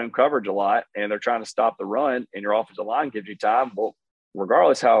playing zone coverage a lot and they're trying to stop the run and your offensive line gives you time, well,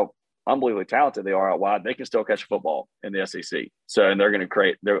 regardless how unbelievably talented they are out wide, they can still catch a football in the SEC. So, and they're going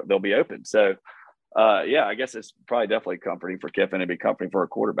to they'll be open. So, I guess it's probably definitely comforting for Kiffin and be comforting for a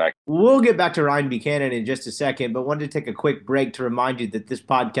quarterback. We'll get back to Ryan Buchanan in just a second, but wanted to take a quick break to remind you that this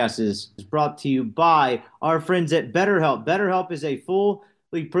podcast is brought to you by our friends at BetterHelp. BetterHelp is a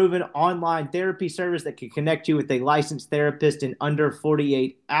fully proven online therapy service that can connect you with a licensed therapist in under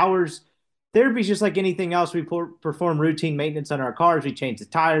 48 hours. Therapy is just like anything else. We perform routine maintenance on our cars. We change the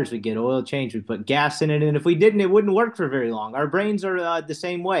tires. We get oil change. We put gas in it. And if we didn't, it wouldn't work for very long. Our brains are the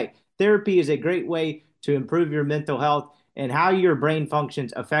same way. Therapy is a great way to improve your mental health, and how your brain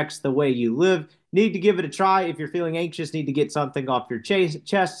functions affects the way you live. Need to give it a try. If you're feeling anxious, need to get something off your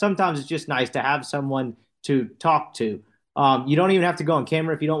chest. Sometimes it's just nice to have someone to talk to. You don't even have to go on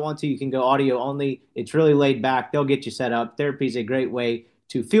camera if you don't want to. You can go audio only. It's really laid back. They'll get you set up. Therapy is a great way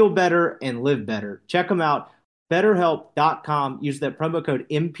to feel better and live better. Check them out. BetterHelp.com. Use that promo code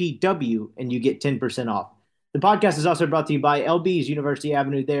MPW and you get 10% off. The podcast is also brought to you by LB's University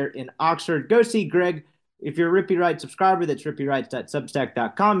Avenue there in Oxford. Go see Greg. If you're a Rippy Wright subscriber, that's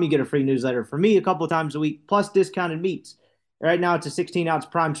rippywrights.substack.com. You get a free newsletter from me a couple times a week, plus discounted meats. Right now, it's a 16-ounce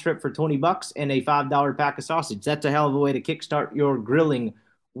prime strip for $20 and a $5 pack of sausage. That's a hell of a way to kickstart your grilling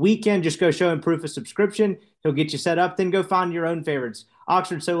weekend. Just go show him proof of subscription. He'll get you set up. Then go find your own favorites.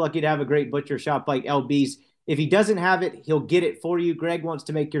 Oxford's so lucky to have a great butcher shop like LB's. If he doesn't have it, he'll get it for you. Greg wants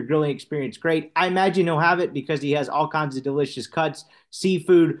to make your grilling experience great. I imagine he'll have it because he has all kinds of delicious cuts,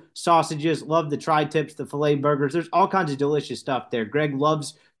 seafood, sausages, love the tri-tips, the filet burgers. There's all kinds of delicious stuff there. Greg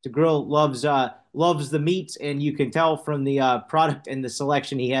loves to grill, loves the meats, and you can tell from the product and the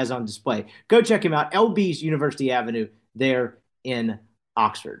selection he has on display. Go check him out. LB's University Avenue there in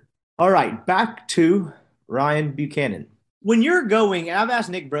Oxford. All right, back to Ryan Buchanan. When you're going, and I've asked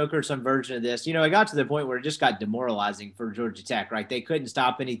Nick Broker some version of this, it got to the point where it just got demoralizing for Georgia Tech, right? They couldn't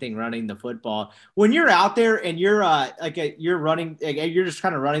stop anything running the football. When you're out there and you're you're running, you're just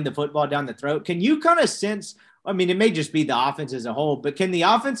kind of running the football down the throat, can you kind of sense, I mean, it may just be the offense as a whole, but can the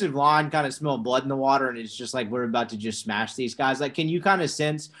offensive line kind of smell blood in the water and it's just like we're about to just smash these guys? Like, can you kind of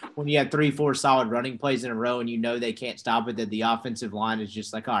sense when you have 3-4 solid running plays in a row and they can't stop it, that the offensive line is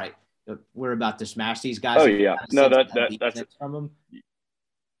just like, all right, we're about to smash these guys? Oh, yeah. No, that's from them.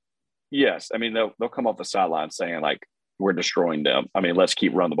 Yes. I mean, they'll come off the sideline saying, like, we're destroying them. I mean, let's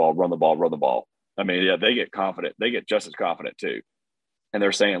keep run the ball. I mean, yeah, they get confident. They get just as confident, too. And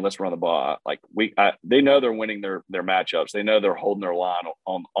they're saying, let's run the ball. Like, they know they're winning their matchups. They know they're holding their line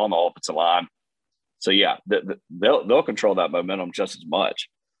on the offensive line. So, yeah, they'll control that momentum just as much.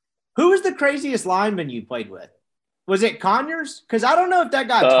 Who was the craziest lineman you played with? Was it Conyers? Because I don't know if that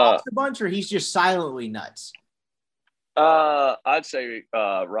guy talks a bunch or he's just silently nuts. I'd say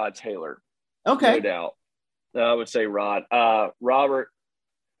Rod Taylor. Okay. No doubt. I would say Rod. Robert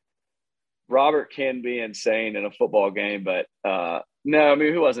can be insane in a football game, but no, I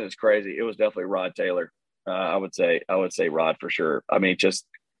mean, who wasn't as crazy? It was definitely Rod Taylor. I would say Rod for sure. I mean, just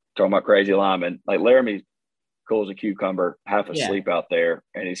talking about crazy linemen, like Laramie, cool as a cucumber, half asleep out there,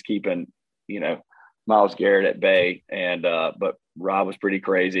 and he's keeping, Myles Garrett at bay, and but Rob was pretty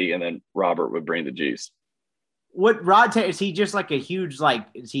crazy, and then Robert would bring the juice. What Rod is he just like a huge, like,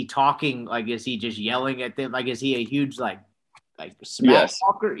 is he talking, like, is he just yelling at them? Like, is he a huge like smack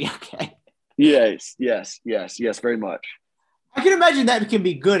talker? Okay. Yes, very much. I can imagine that can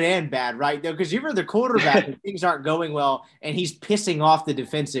be good and bad, right? Though, because you're the quarterback and things aren't going well and he's pissing off the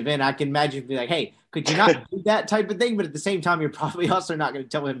defensive end. I can imagine be like, hey, could you not do that type of thing? But at the same time, you're probably also not going to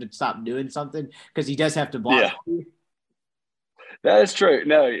tell him to stop doing something because he does have to block you. That is true.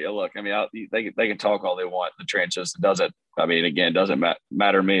 No, look, I mean, they can talk all they want. The trenches doesn't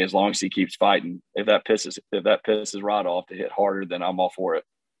matter to me as long as he keeps fighting. If that pisses Rod off to hit harder, then I'm all for it.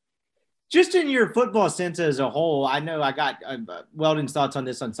 Just in your football sense as a whole, I know I got Weldon's thoughts on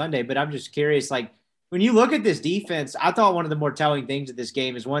this on Sunday, but I'm just curious, like, when you look at this defense, I thought one of the more telling things of this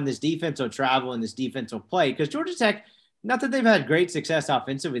game is, one, this defense will travel and this defense will play. Because Georgia Tech, not that they've had great success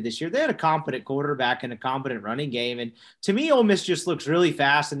offensively this year, they had a competent quarterback and a competent running game. And to me, Ole Miss just looks really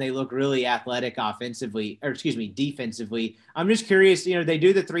fast and they look really athletic defensively. I'm just curious, they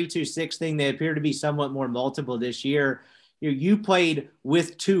do the 3-2-6 thing. They appear to be somewhat more multiple this year. You played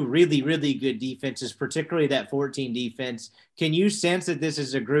with two really, really good defenses, particularly that 14 defense. Can you sense that this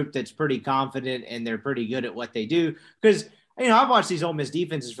is a group that's pretty confident and they're pretty good at what they do? Because, I've watched these Ole Miss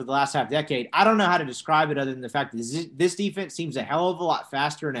defenses for the last half decade. I don't know how to describe it other than the fact that this defense seems a hell of a lot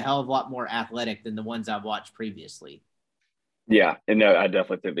faster and a hell of a lot more athletic than the ones I've watched previously. Yeah, and no, I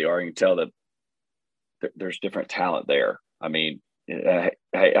definitely think they are. You can tell that there's different talent there. I mean,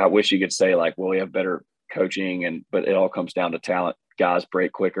 I wish you could say, like, well, we have better coaching, but it all comes down to talent. Guys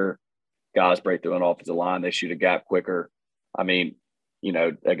break quicker. Guys break through an offensive line. They shoot a gap quicker. I mean,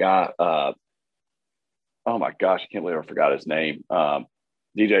 a guy, oh my gosh, I can't believe I forgot his name.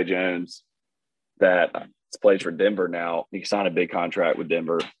 DJ Jones, that plays for Denver now. He signed a big contract with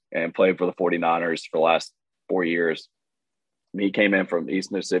Denver and played for the 49ers for the last 4 years. He came in from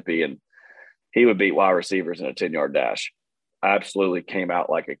East Mississippi and he would beat wide receivers in a 10-yard dash. Absolutely came out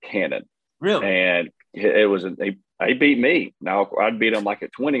like a cannon. Really? And it was he beat me. Now I'd beat him like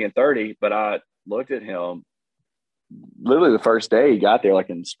at 20 and 30, but I looked at him literally the first day he got there, like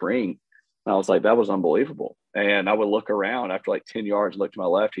in spring. And I was like, that was unbelievable. And I would look around after like 10 yards, look to my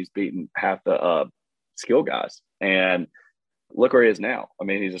left, he's beaten half the skill guys. And look where he is now. I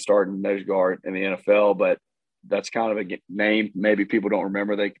mean, he's a starting nose guard in the NFL, but that's kind of a name maybe people don't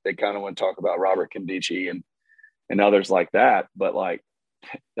remember. They kind of want to talk about Robert Nkemdiche and others like that. But like,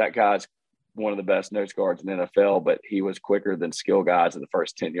 that guy's one of the best nose guards in the NFL, but he was quicker than skill guys in the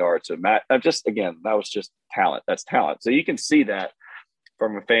first 10 yards. So Matt, that was just talent. That's talent. So you can see that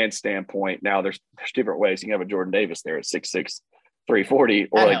from a fan standpoint. Now there's different ways. You can have a Jordan Davis there at 6'6", 340,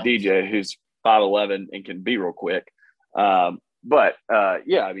 or like DJ who's 5'11" and can be real quick. I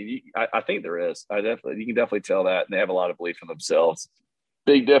think there is. You can definitely tell that, and they have a lot of belief in themselves.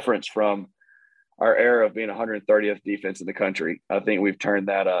 Big difference from our era of being 130th defense in the country. I think we've turned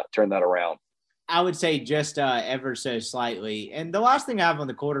that around. I would say just ever so slightly. And the last thing I have on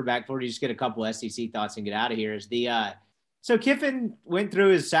the quarterback before you just get a couple SEC thoughts and get out of here is so Kiffin went through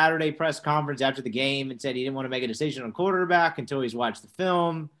his Saturday press conference after the game and said he didn't want to make a decision on quarterback until he's watched the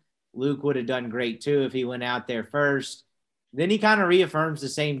film. Luke would have done great too if he went out there first. Then he kind of reaffirms the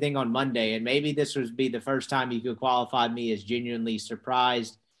same thing on Monday, and maybe this would be the first time he could qualify me as genuinely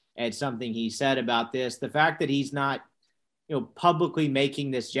surprised at something he said about this. The fact that he's not, publicly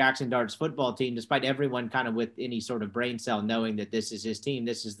making this Jackson Darts football team, despite everyone kind of with any sort of brain cell knowing that this is his team,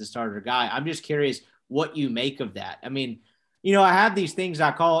 this is the starter guy. I'm just curious what you make of that. I mean, I have these things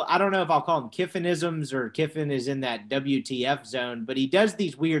I don't know if I'll call them Kiffinisms or Kiffin is in that WTF zone, but he does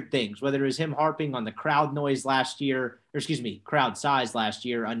these weird things, whether it was him harping on the crowd size last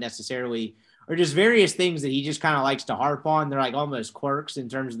year unnecessarily, or just various things that he just kind of likes to harp on. They're like almost quirks in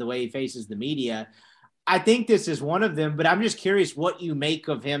terms of the way he faces the media. I think this is one of them, but I'm just curious what you make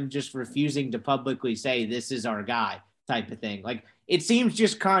of him just refusing to publicly say this is our guy type of thing. Like, it seems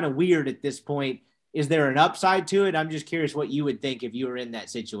just kind of weird at this point. Is there an upside to it? I'm just curious what you would think if you were in that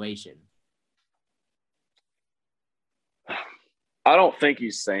situation. I don't think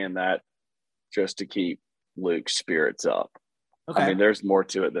he's saying that just to keep Luke's spirits up. Okay. I mean, there's more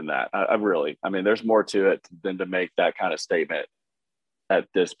to it than that. There's more to it than to make that kind of statement at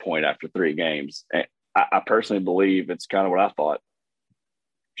this point after 3 games. And I personally believe it's kind of what I thought.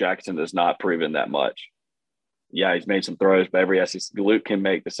 Jackson has not proven that much. Yeah, he's made some throws, but Luke can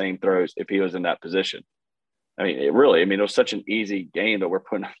make the same throws if he was in that position. I mean, it was such an easy game that we're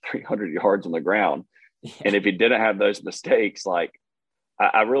putting up 300 yards on the ground. Yeah. And if he didn't have those mistakes, like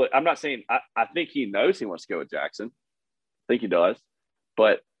I'm not saying I think he knows he wants to go with Jackson. I think he does,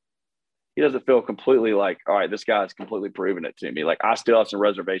 but he doesn't feel completely like, all right, this guy's completely proven it to me. Like, I still have some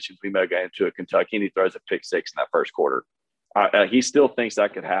reservations. We may get into a Kentucky and he throws a pick 6 in that first quarter. He still thinks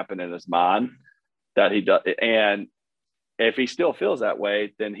that could happen in his mind. That he does, and if he still feels that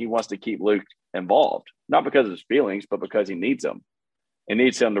way, then he wants to keep Luke involved, not because of his feelings, but because he needs him. He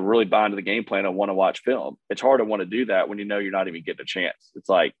needs him to really buy into the game plan and want to watch film. It's hard to want to do that when you're not even getting a chance. It's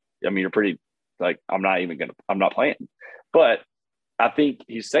like, you're pretty like, I'm not playing. But I think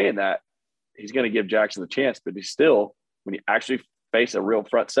he's saying that he's going to give Jackson the chance, but he's still, when you actually face a real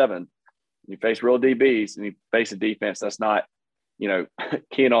front seven, you face real DBs, and you face a defense that's not,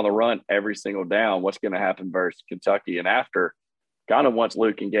 keying on the run every single down, what's going to happen versus Kentucky and after, kind of wants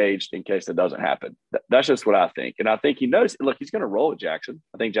Luke engaged in case it doesn't happen. That's just what I think. And I think he knows, look, he's going to roll with Jackson.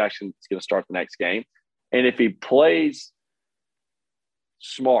 I think Jackson's going to start the next game. And if he plays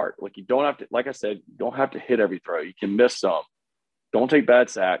smart, like, you don't have to, like I said, you don't have to hit every throw. You can miss some. Don't take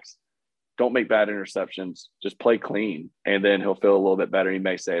bad sacks. Don't make bad interceptions. Just play clean. And then he'll feel a little bit better. He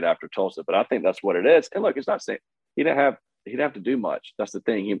may say it after Tulsa, but I think that's what it is. And look, it's not saying he'd have to do much. That's the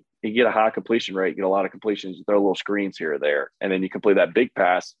thing. You get a high completion rate, get a lot of completions, you throw little screens here or there, and then you complete that big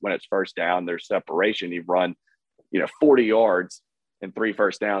pass when it's first down. There's separation. You run, 40 yards and 3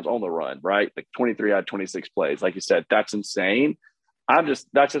 first downs on the run, right? Like 23 out of 26 plays. Like you said, that's insane.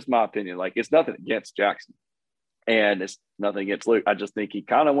 That's just my opinion. Like, it's nothing against Jackson, and it's nothing against Luke. I just think he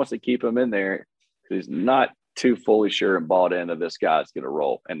kind of wants to keep him in there because he's not too fully sure and bought in that this guy's going to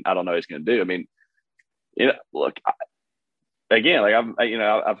roll, and I don't know what he's going to do. I mean, look. Again, like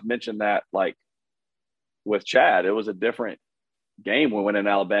I've mentioned that, like, with Chad, it was a different game when we went in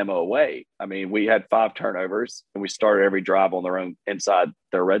Alabama away. I mean, we had 5 turnovers and we started every drive on their own inside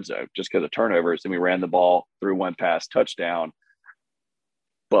their red zone just because of turnovers. And we ran the ball through 1 pass touchdown,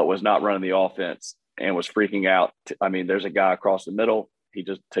 but was not running the offense and was freaking out. There's a guy across the middle. He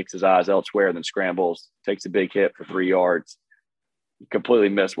just takes his eyes elsewhere and then scrambles, takes a big hit for 3 yards. Completely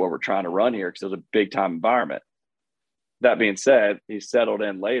missed what we're trying to run here because it was a big time environment. That being said, he settled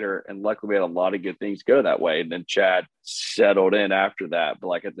in later, and luckily we had a lot of good things go that way. And then Chad settled in after that. But,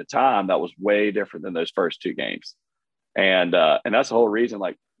 like, at the time, that was way different than those first 2 games. And that's the whole reason,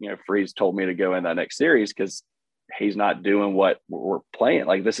 like, Freeze told me to go in that next series because he's not doing what we're playing.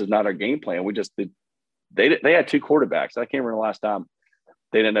 Like, this is not our game plan. We just they had 2 quarterbacks. I can't remember the last time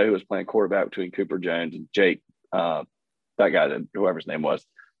they didn't know who was playing quarterback between Cooper Jones and Jake, that guy, whoever his name was.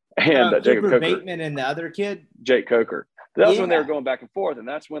 And Jacob Bateman and the other kid, Jake Coker. That was when they were going back and forth, and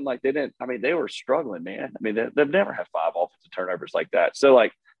that's when like they were struggling, man. I mean, they've never had 5 offensive turnovers like that. So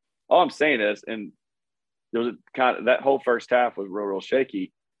like, all I'm saying is, and there was that whole first half was real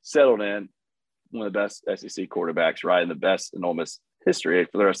shaky. Settled in, one of the best SEC quarterbacks, right, and the best in Ole Miss history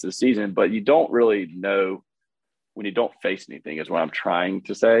for the rest of the season. But you don't really know when you don't face anything, is what I'm trying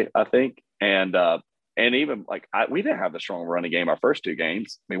to say, I think. And even like we didn't have the strong running game our first 2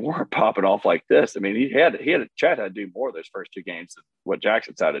 games. I mean, we weren't popping off like this. I mean, Chad had to do more of those first 2 games than what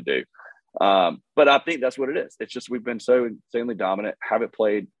Jackson's had to do. But I think that's what it is. It's just we've been so insanely dominant, haven't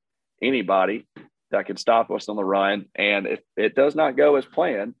played anybody that can stop us on the run. And if it does not go as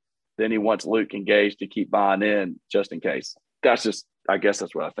planned, then he wants Luke engaged to keep buying in just in case. I guess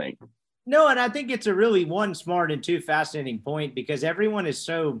that's what I think. No, and I think it's a really, 1, smart, and 2, fascinating point, because everyone is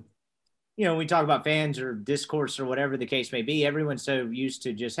so, when we talk about fans or discourse or whatever the case may be, everyone's so used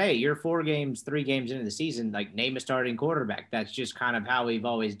to just, hey, you're 3 games into the season, like name a starting quarterback. That's just kind of how we've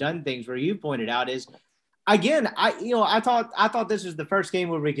always done things. Where you pointed out is, again, I thought this was the first game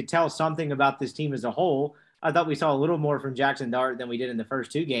where we could tell something about this team as a whole. I thought we saw a little more from Jackson Dart than we did in the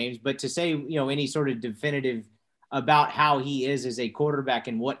first 2 games, but to say, any sort of definitive about how he is as a quarterback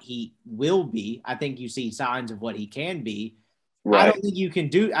and what he will be, I think you see signs of what he can be. Right. I don't think you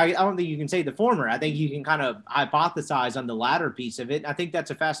can say the former. I think you can kind of hypothesize on the latter piece of it. I think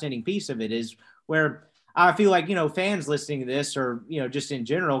that's a fascinating piece of it, is where I feel like, fans listening to this, or, just in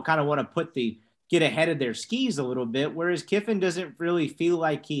general, kind of want to get ahead of their skis a little bit. Whereas Kiffin doesn't really feel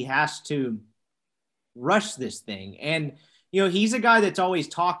like he has to rush this thing. And, he's a guy that's always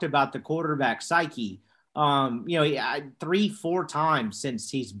talked about the quarterback psyche. 3-4 times since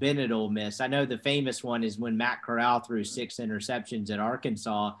he's been at Ole Miss. I know the famous one is when Matt Corral threw 6 interceptions at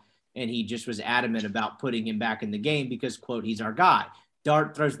Arkansas, and he just was adamant about putting him back in the game because, quote, he's our guy.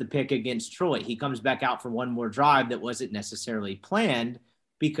 Dart throws the pick against Troy. He comes back out for one more drive that wasn't necessarily planned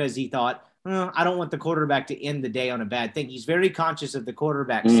because he thought, I don't want the quarterback to end the day on a bad thing. He's very conscious of the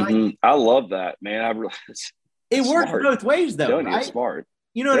quarterback psyche. I love that, man. It works both ways, though, right? Smart.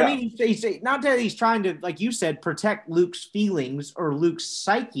 You know what I mean? He's not that he's trying to, like you said, protect Luke's feelings or Luke's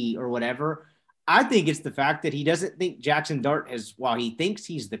psyche or whatever. I think it's the fact that he doesn't think Jackson Dart while he thinks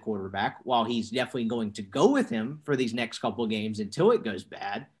he's the quarterback, while he's definitely going to go with him for these next couple of games until it goes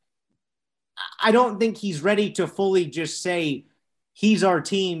bad, I don't think he's ready to fully just say he's our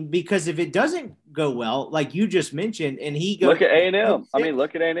team, because if it doesn't go well, like you just mentioned, and he goes – look at A&M.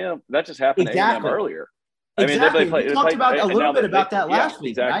 Look at A&M. That just happened to A&M earlier. Exactly. We talked about a little bit about that last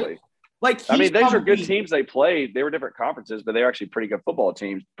week, exactly. Right? Like, these are good teams they played. They were different conferences, but they were actually pretty good football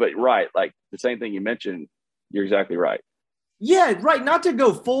teams. But right, like the same thing you mentioned, you're exactly right. Yeah, right. Not to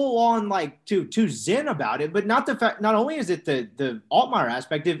go full on like to zen about it, but not the fact. Not only is it the Altmaier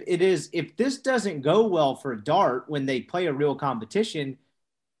aspect, if this doesn't go well for Dart when they play a real competition,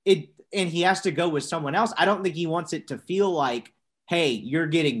 and he has to go with someone else, I don't think he wants it to feel like, hey, you're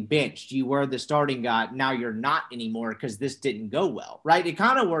getting benched. You were the starting guy. Now you're not anymore because this didn't go well, right? It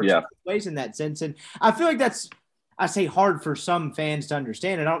kind of works both ways in that sense. And I feel like that's, I say, hard for some fans to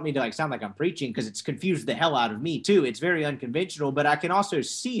understand. And I don't mean to like sound like I'm preaching, because it's confused the hell out of me too. It's very unconventional, but I can also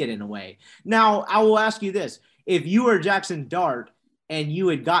see it in a way. Now, I will ask you this. If you were Jackson Dart and you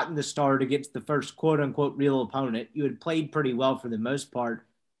had gotten the start against the first quote unquote real opponent, you had played pretty well for the most part,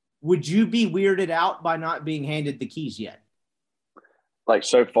 would you be weirded out by not being handed the keys yet? Like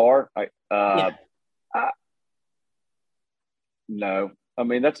so far, no. I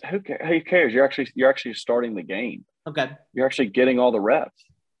mean, that's who cares? You're actually starting the game. Okay. You're actually getting all the reps.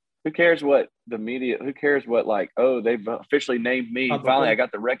 Who cares what the media? Who cares what they've officially named me? Publicly. Finally, I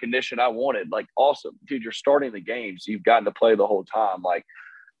got the recognition I wanted. Like, awesome, dude. You're starting the game, so you've gotten to play the whole time. Like,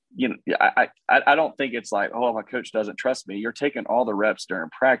 I don't think it's like, oh, my coach doesn't trust me. You're taking all the reps during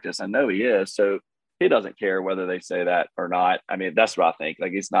practice. I know he is, so he doesn't care whether they say that or not. I mean, that's what I think.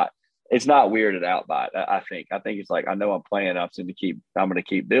 Like, it's not weirded out by it. I think it's like, I know I'm playing. I'm going to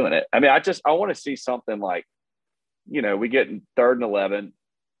keep doing it. I mean, I want to see something like, we get in 3rd and 11,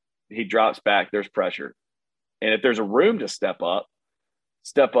 he drops back, there's pressure. And if there's a room to step up,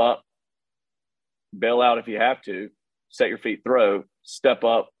 bail out if you have to, set your feet, throw, step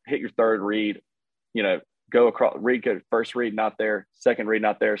up, hit your 3rd read, go across, first read, not there, 2nd read,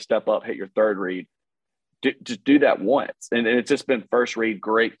 not there, step up, hit your 3rd read. Just do that once. And it's just been first read,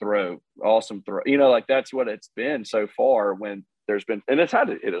 great throw, awesome throw. Like that's what it's been so far when there's been, and it's had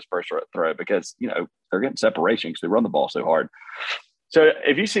to hit his first throw because, they're getting separation because they run the ball so hard. So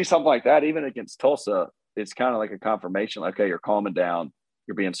if you see something like that, even against Tulsa, it's kind of like a confirmation, like, okay, you're calming down,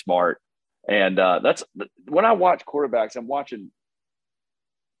 you're being smart. And that's when I watch quarterbacks, I'm watching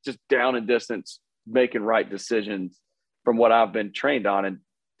just down and distance, making right decisions. from what I've been trained on and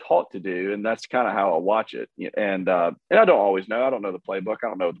taught to do, and that's kind of how I watch it. And I don't always know. I don't know the playbook. I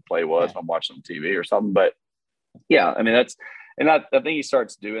don't know what the play was. If I'm watching on TV or something. But yeah, I mean I think he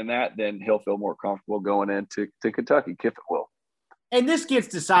starts doing that, then he'll feel more comfortable going into Kentucky. Kiffin will. And this gets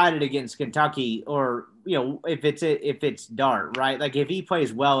decided against Kentucky, or if it's Dart, right? Like if he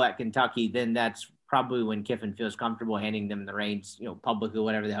plays well at Kentucky, then that's probably when Kiffin feels comfortable handing them the reins, publicly,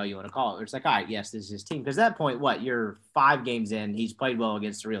 whatever the hell you want to call it. It's like, all right, yes, this is his team. Because at that point, you're 5 games in, he's played well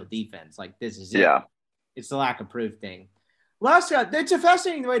against the real defense. Like this is it. Yeah. It's the lack of proof thing. Last, it's a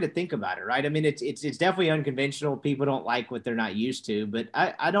fascinating way to think about it, right? I mean, it's definitely unconventional. People don't like what they're not used to, but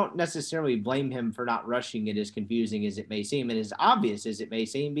I don't necessarily blame him for not rushing it, as confusing as it may seem and as obvious as it may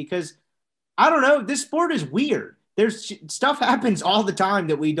seem, because I don't know, this sport is weird. There's stuff happens all the time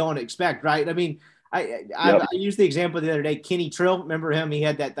that we don't expect, right? I mean, I used the example the other day. Kenny Trill, remember him? He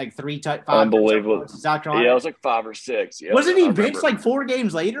had that like 5 unbelievable. Yeah, it was like 5 or 6. Yeah, wasn't he benched like 4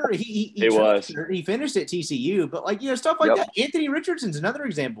 games later? He finished at TCU, but stuff like that. Anthony Richardson's another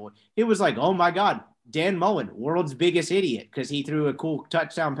example. It was like, oh my God, Dan Mullen, world's biggest idiot, because he threw a cool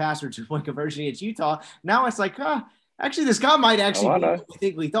touchdown pass or 2-point conversion against Utah. Now it's like, actually, this guy might actually be what we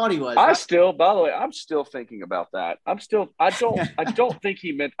think we thought he was. By the way, I'm still thinking about that. I don't think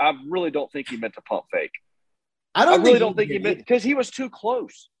he meant. I really don't think he meant to pump fake. I really don't think he meant, because he was too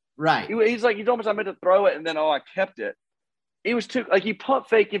close. Right. He's like, almost, I meant to throw it, and then I kept it. He was too, like, you pump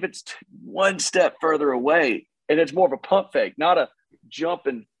fake if it's one step further away, and it's more of a pump fake, not a jump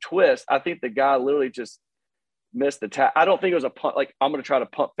and twist. I think the guy literally just missed the tackle. I don't think it was a punt. Like, I'm going to try to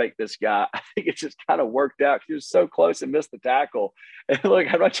pump fake this guy. I think it just kind of worked out because he was so close and missed the tackle. And look,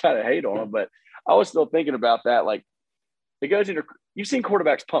 I'm not trying to hate on him, but I was still thinking about that. Like, it goes into, you've seen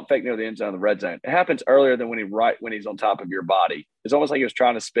quarterbacks pump fake near the end zone in the red zone. It happens earlier than when he's on top of your body. It's almost like he was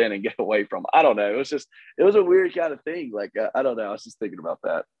trying to spin and get away from. I don't know. It was a weird kind of thing. Like, I don't know. I was just thinking about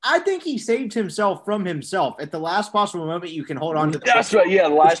that. I think he saved himself from himself at the last possible moment. You can hold on to the That's right. Yeah.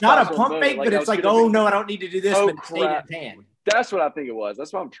 It's not a pump fake, but it's like, oh no, I don't need to do this. But stay in his hand. That's what I think it was.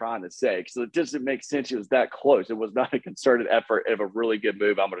 That's what I'm trying to say. Because it doesn't make sense. It was that close. It was not a concerted effort of a really good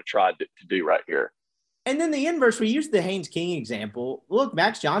move I'm going to try to do right here. And then the inverse, we used the Haynes King example. Look,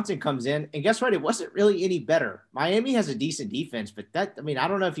 Max Johnson comes in, and guess what? It wasn't really any better. Miami has a decent defense, but I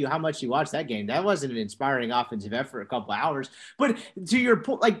don't know how much you watched that game. That wasn't an inspiring offensive effort a couple of hours. But to your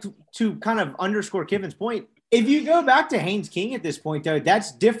point, like to kind of underscore Kiffin's point, if you go back to Haynes King at this point, though,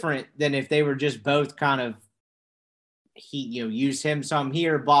 that's different than if they were just both kind of use him some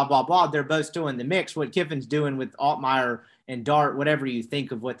here, blah, blah, blah. They're both still in the mix. What Kiffin's doing with Altmaier and Dart, whatever you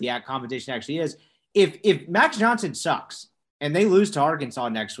think of what the competition actually is. If Max Johnson sucks and they lose to Arkansas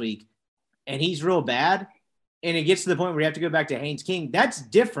next week and he's real bad and it gets to the point where you have to go back to Haynes King, that's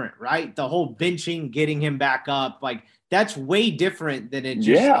different, right? The whole benching, getting him back up, like that's way different than it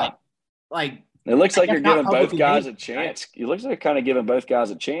just like it looks like you're giving both guys a chance. It looks like kind of giving both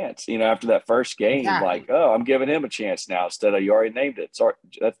guys a chance, after that first game, exactly. Like, oh, I'm giving him a chance now instead of you already named it. Sorry,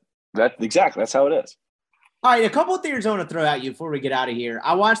 that's how it is. All right, a couple of theories I want to throw at you before we get out of here.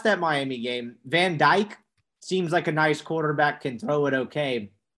 I watched that Miami game. Van Dyke seems like a nice quarterback, can throw it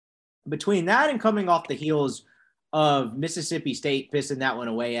okay. Between that and coming off the heels of Mississippi State pissing that one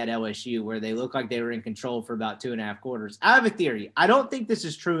away at LSU, where they looked like they were in control for about 2.5 quarters, I have a theory. I don't think this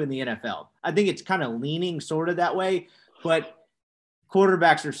is true in the NFL. I think it's kind of leaning sort of that way, but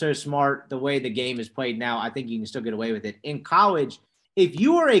quarterbacks are so smart. The way the game is played now, I think you can still get away with it. In college, if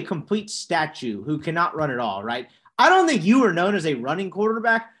you are a complete statue who cannot run at all, right? I don't think you were known as a running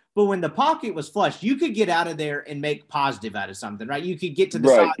quarterback, but when the pocket was flush, you could get out of there and make positive out of something, right? You could get to the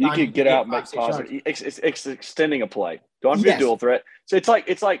sideline. You could get out and make positive. It's extending a play. Don't be a dual threat. So it's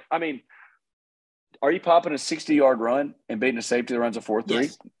like, I mean, are you popping a 60-yard run and beating a safety that runs a 4.3?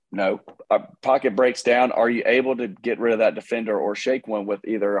 Yes. No. Pocket breaks down. Are you able to get rid of that defender or shake one with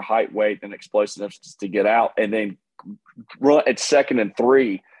either a height, weight, and explosiveness to get out, and then run at 2nd and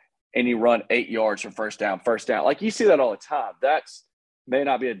 3 and you run 8 yards for first down. Like, you see that all the time. That's may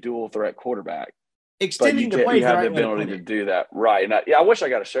not be a dual threat quarterback. Extending the play, you have the ability to do that. Right. And I wish I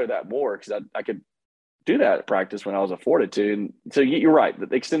got to show that more, because I could do that at practice when I was afforded to. And so you're right.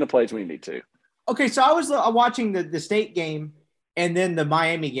 Extend the plays when you need to. Okay. So I was watching the state game and then the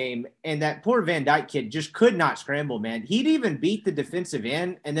Miami game, and that poor Van Dyke kid just could not scramble, man. He'd even beat the defensive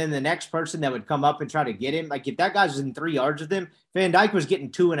end, and then the next person that would come up and try to get him, like if that guy was in 3 yards with him, Van Dyke was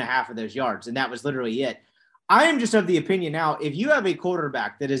getting 2.5 of those yards, and that was literally it. I am just of the opinion now, if you have a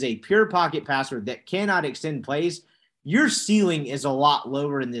quarterback that is a pure pocket passer that cannot extend plays, your ceiling is a lot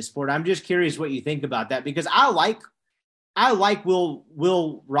lower in this sport. I'm just curious what you think about that, because I like I like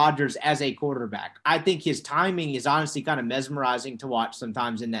Will Rogers as a quarterback. I think his timing is honestly kind of mesmerizing to watch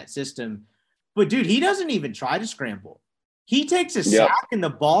sometimes in that system. But dude, he doesn't even try to scramble. He takes a Yep. sack and the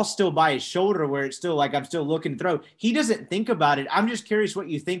ball's still by his shoulder where it's still like I'm still looking to throw. He doesn't think about it. I'm just curious what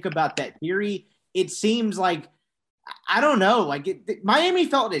you think about that theory. It seems like I don't know. Miami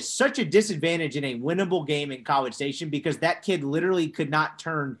felt it's such a disadvantage in a winnable game in College Station because that kid literally could not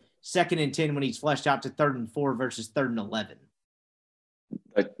turn 2nd and 10 when he's fleshed out to 3rd and 4 versus 3rd and 11.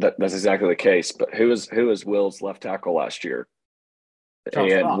 That's exactly the case. But who was Will's left tackle last year?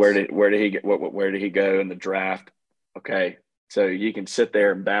 Charles And Cross. where did he get? Where did he go in the draft? Okay, so you can sit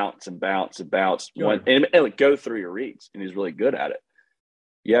there and bounce and bounce and bounce Sure. and go through your reads, and he's really good at it.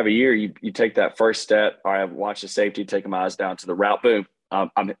 You have a year, you take that first step. All right, watch the safety, take my eyes down to the route. Boom.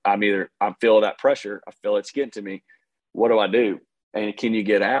 I'm feeling that pressure. I feel it's getting to me. What do I do? And can you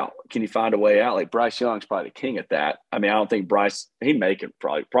get out? Can you find a way out? Like Bryce Young's probably the king at that. I mean, I don't think Bryce,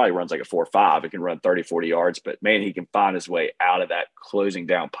 probably runs like a 4.5. He can run 30, 40 yards, but man, he can find his way out of that closing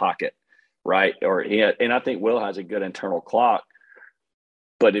down pocket, right? And I think Will has a good internal clock.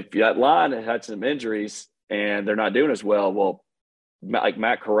 But if that line has had some injuries and they're not doing as well, like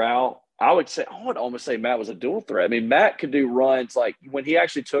Matt Corral, I would almost say Matt was a dual threat. I mean, Matt could do runs like when he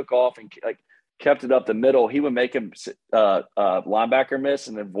actually took off and like kept it up the middle, he would make him linebacker miss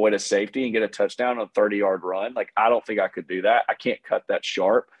and avoid a safety and get a touchdown on a 30-yard run. Like, I don't think I could do that. I can't cut that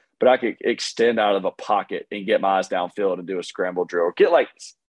sharp, but I could extend out of a pocket and get my eyes downfield and do a scramble drill or get like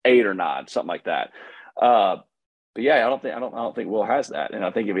 8 or 9, something like that. But yeah, I don't think Will has that. And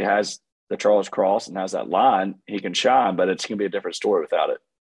I think if he has the Charles Cross and has that line, he can shine, but it's going to be a different story without it.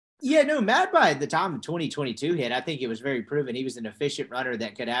 Yeah, no, Matt by the time of 2022 hit, I think it was very proven he was an efficient runner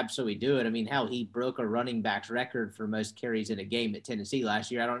that could absolutely do it. I mean, hell, he broke a running back's record for most carries in a game at Tennessee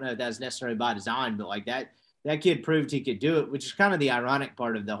last year. I don't know if that was necessarily by design, but like that kid proved he could do it, which is kind of the ironic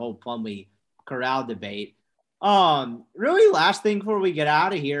part of the whole Plumlee Corral debate. Really last thing before we get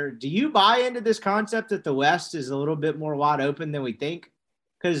out of here, do you buy into this concept that the West is a little bit more wide open than we think?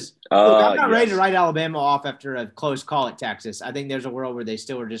 Because I'm not ready to write Alabama off after a close call at Texas. I think there's a world where they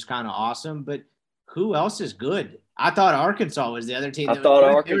still are just kind of awesome, but who else is good? I thought Arkansas was the other team. I thought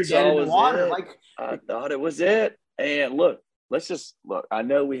Arkansas was it. I thought it was it. And look, I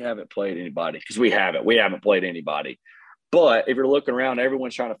know we haven't played anybody because we haven't played anybody. But if you're looking around,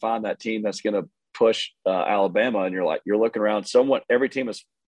 everyone's trying to find that team that's going to push Alabama, and you're looking around. Every team is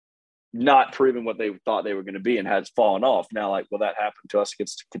not proving what they thought they were going to be and has fallen off. Now, like, will that happen to us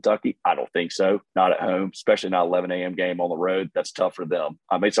against Kentucky? I don't think so. Not at home, especially not 11 a.m. game on the road. That's tough for them.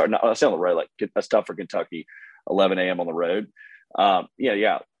 I mean, sorry, not on the road. Like, that's tough for Kentucky, 11 a.m. on the road.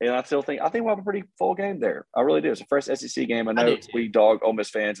 Yeah. And I think we'll have a pretty full game there. I really do. It's the first SEC game. I know we dog Ole Miss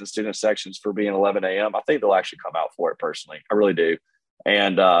fans and student sections for being 11 a.m. I think they'll actually come out for it personally. I really do.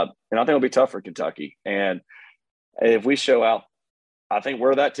 And I think it'll be tough for Kentucky. And if we show out, I think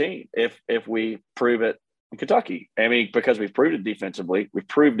we're that team if we prove it in Kentucky. I mean, because we've proved it defensively. We've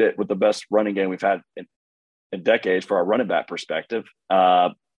proved it with the best running game we've had in decades for our running back perspective. I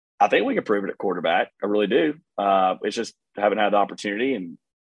think we can prove it at quarterback. I really do. It's just haven't had the opportunity and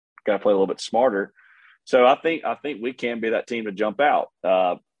got to play a little bit smarter. So I think we can be that team to jump out.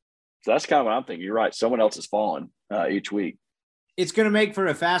 So that's kind of what I'm thinking. You're right. Someone else is falling each week. It's going to make for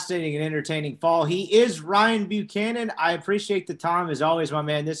a fascinating and entertaining fall. He is Ryan Buchanan. I appreciate the time as always, my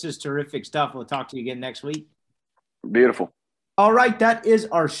man. This is terrific stuff. We'll talk to you again next week. Beautiful. All right. That is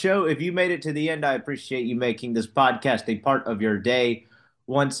our show. If you made it to the end, I appreciate you making this podcast a part of your day.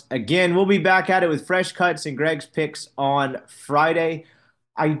 Once again, we'll be back at it with fresh cuts and Greg's picks on Friday.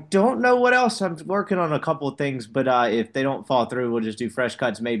 I don't know what else. I'm working on a couple of things, but if they don't fall through, we'll just do fresh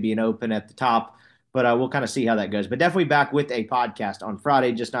cuts, maybe an open at the top. But we'll kind of see how that goes. But definitely back with a podcast on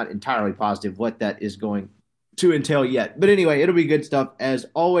Friday, just not entirely positive what that is going to entail yet. But anyway, it'll be good stuff. As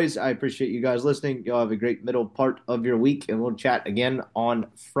always, I appreciate you guys listening. Y'all have a great middle part of your week, and we'll chat again on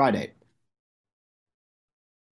Friday.